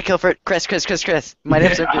 no, you kill for Chris. Might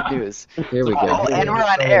have some good news. Here we go. Oh, and we're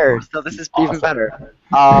on air, so this is even better.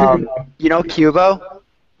 You know Cubo?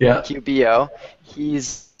 Yeah. QBO.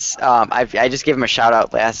 He's I just gave him a shout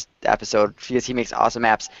out last episode because he makes awesome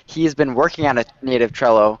apps. He's been working on a native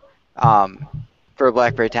Trello for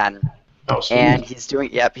BlackBerry 10, Oh, sweet. and he's doing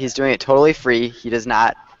it totally free. He doesn't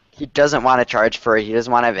want to charge for it. He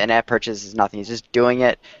doesn't want to have in-app purchases. Nothing. He's just doing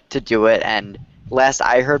it to do it. And last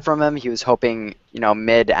I heard from him, he was hoping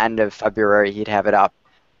mid-end of February he'd have it up.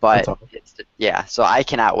 But That's awesome. yeah, so I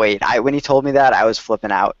cannot wait. When he told me that, I was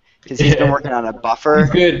flipping out because he's been working on a buffer.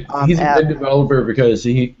 He's good. He's a app. good developer because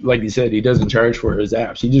he, like you said, he doesn't charge for his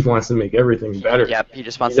apps. He just wants to make everything better. Yep, he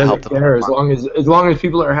just wants He to help doesn't the care platform. as long as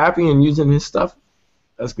people are happy and using his stuff.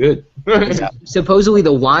 That's good. Supposedly,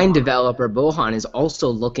 the wine developer Bohan is also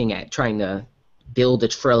looking at trying to build a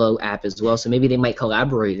Trello app as well. So maybe they might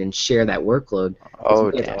collaborate and share that workload.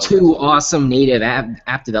 Oh, We have damn. two awesome native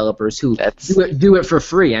app developers who That's do it for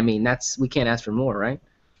free. I mean, we can't ask for more, right?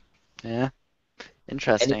 yeah,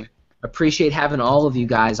 interesting. Appreciate having all of you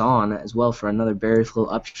guys on as well for another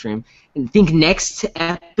BerryFlow Upstream. And I think next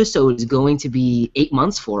episode is going to be 8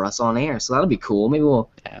 months for us on air, so that'll be cool. Maybe we'll.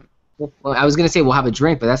 Yeah. Well, I was gonna say we'll have a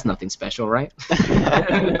drink, but that's nothing special, right?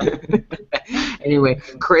 Anyway,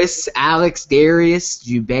 Chris, Alex, Darius,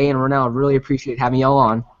 Jubei, and Ronald, really appreciate having y'all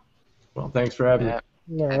on. Well, thanks for having me.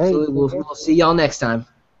 Yeah. All right. Absolutely, we'll see y'all next time.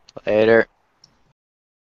 Later.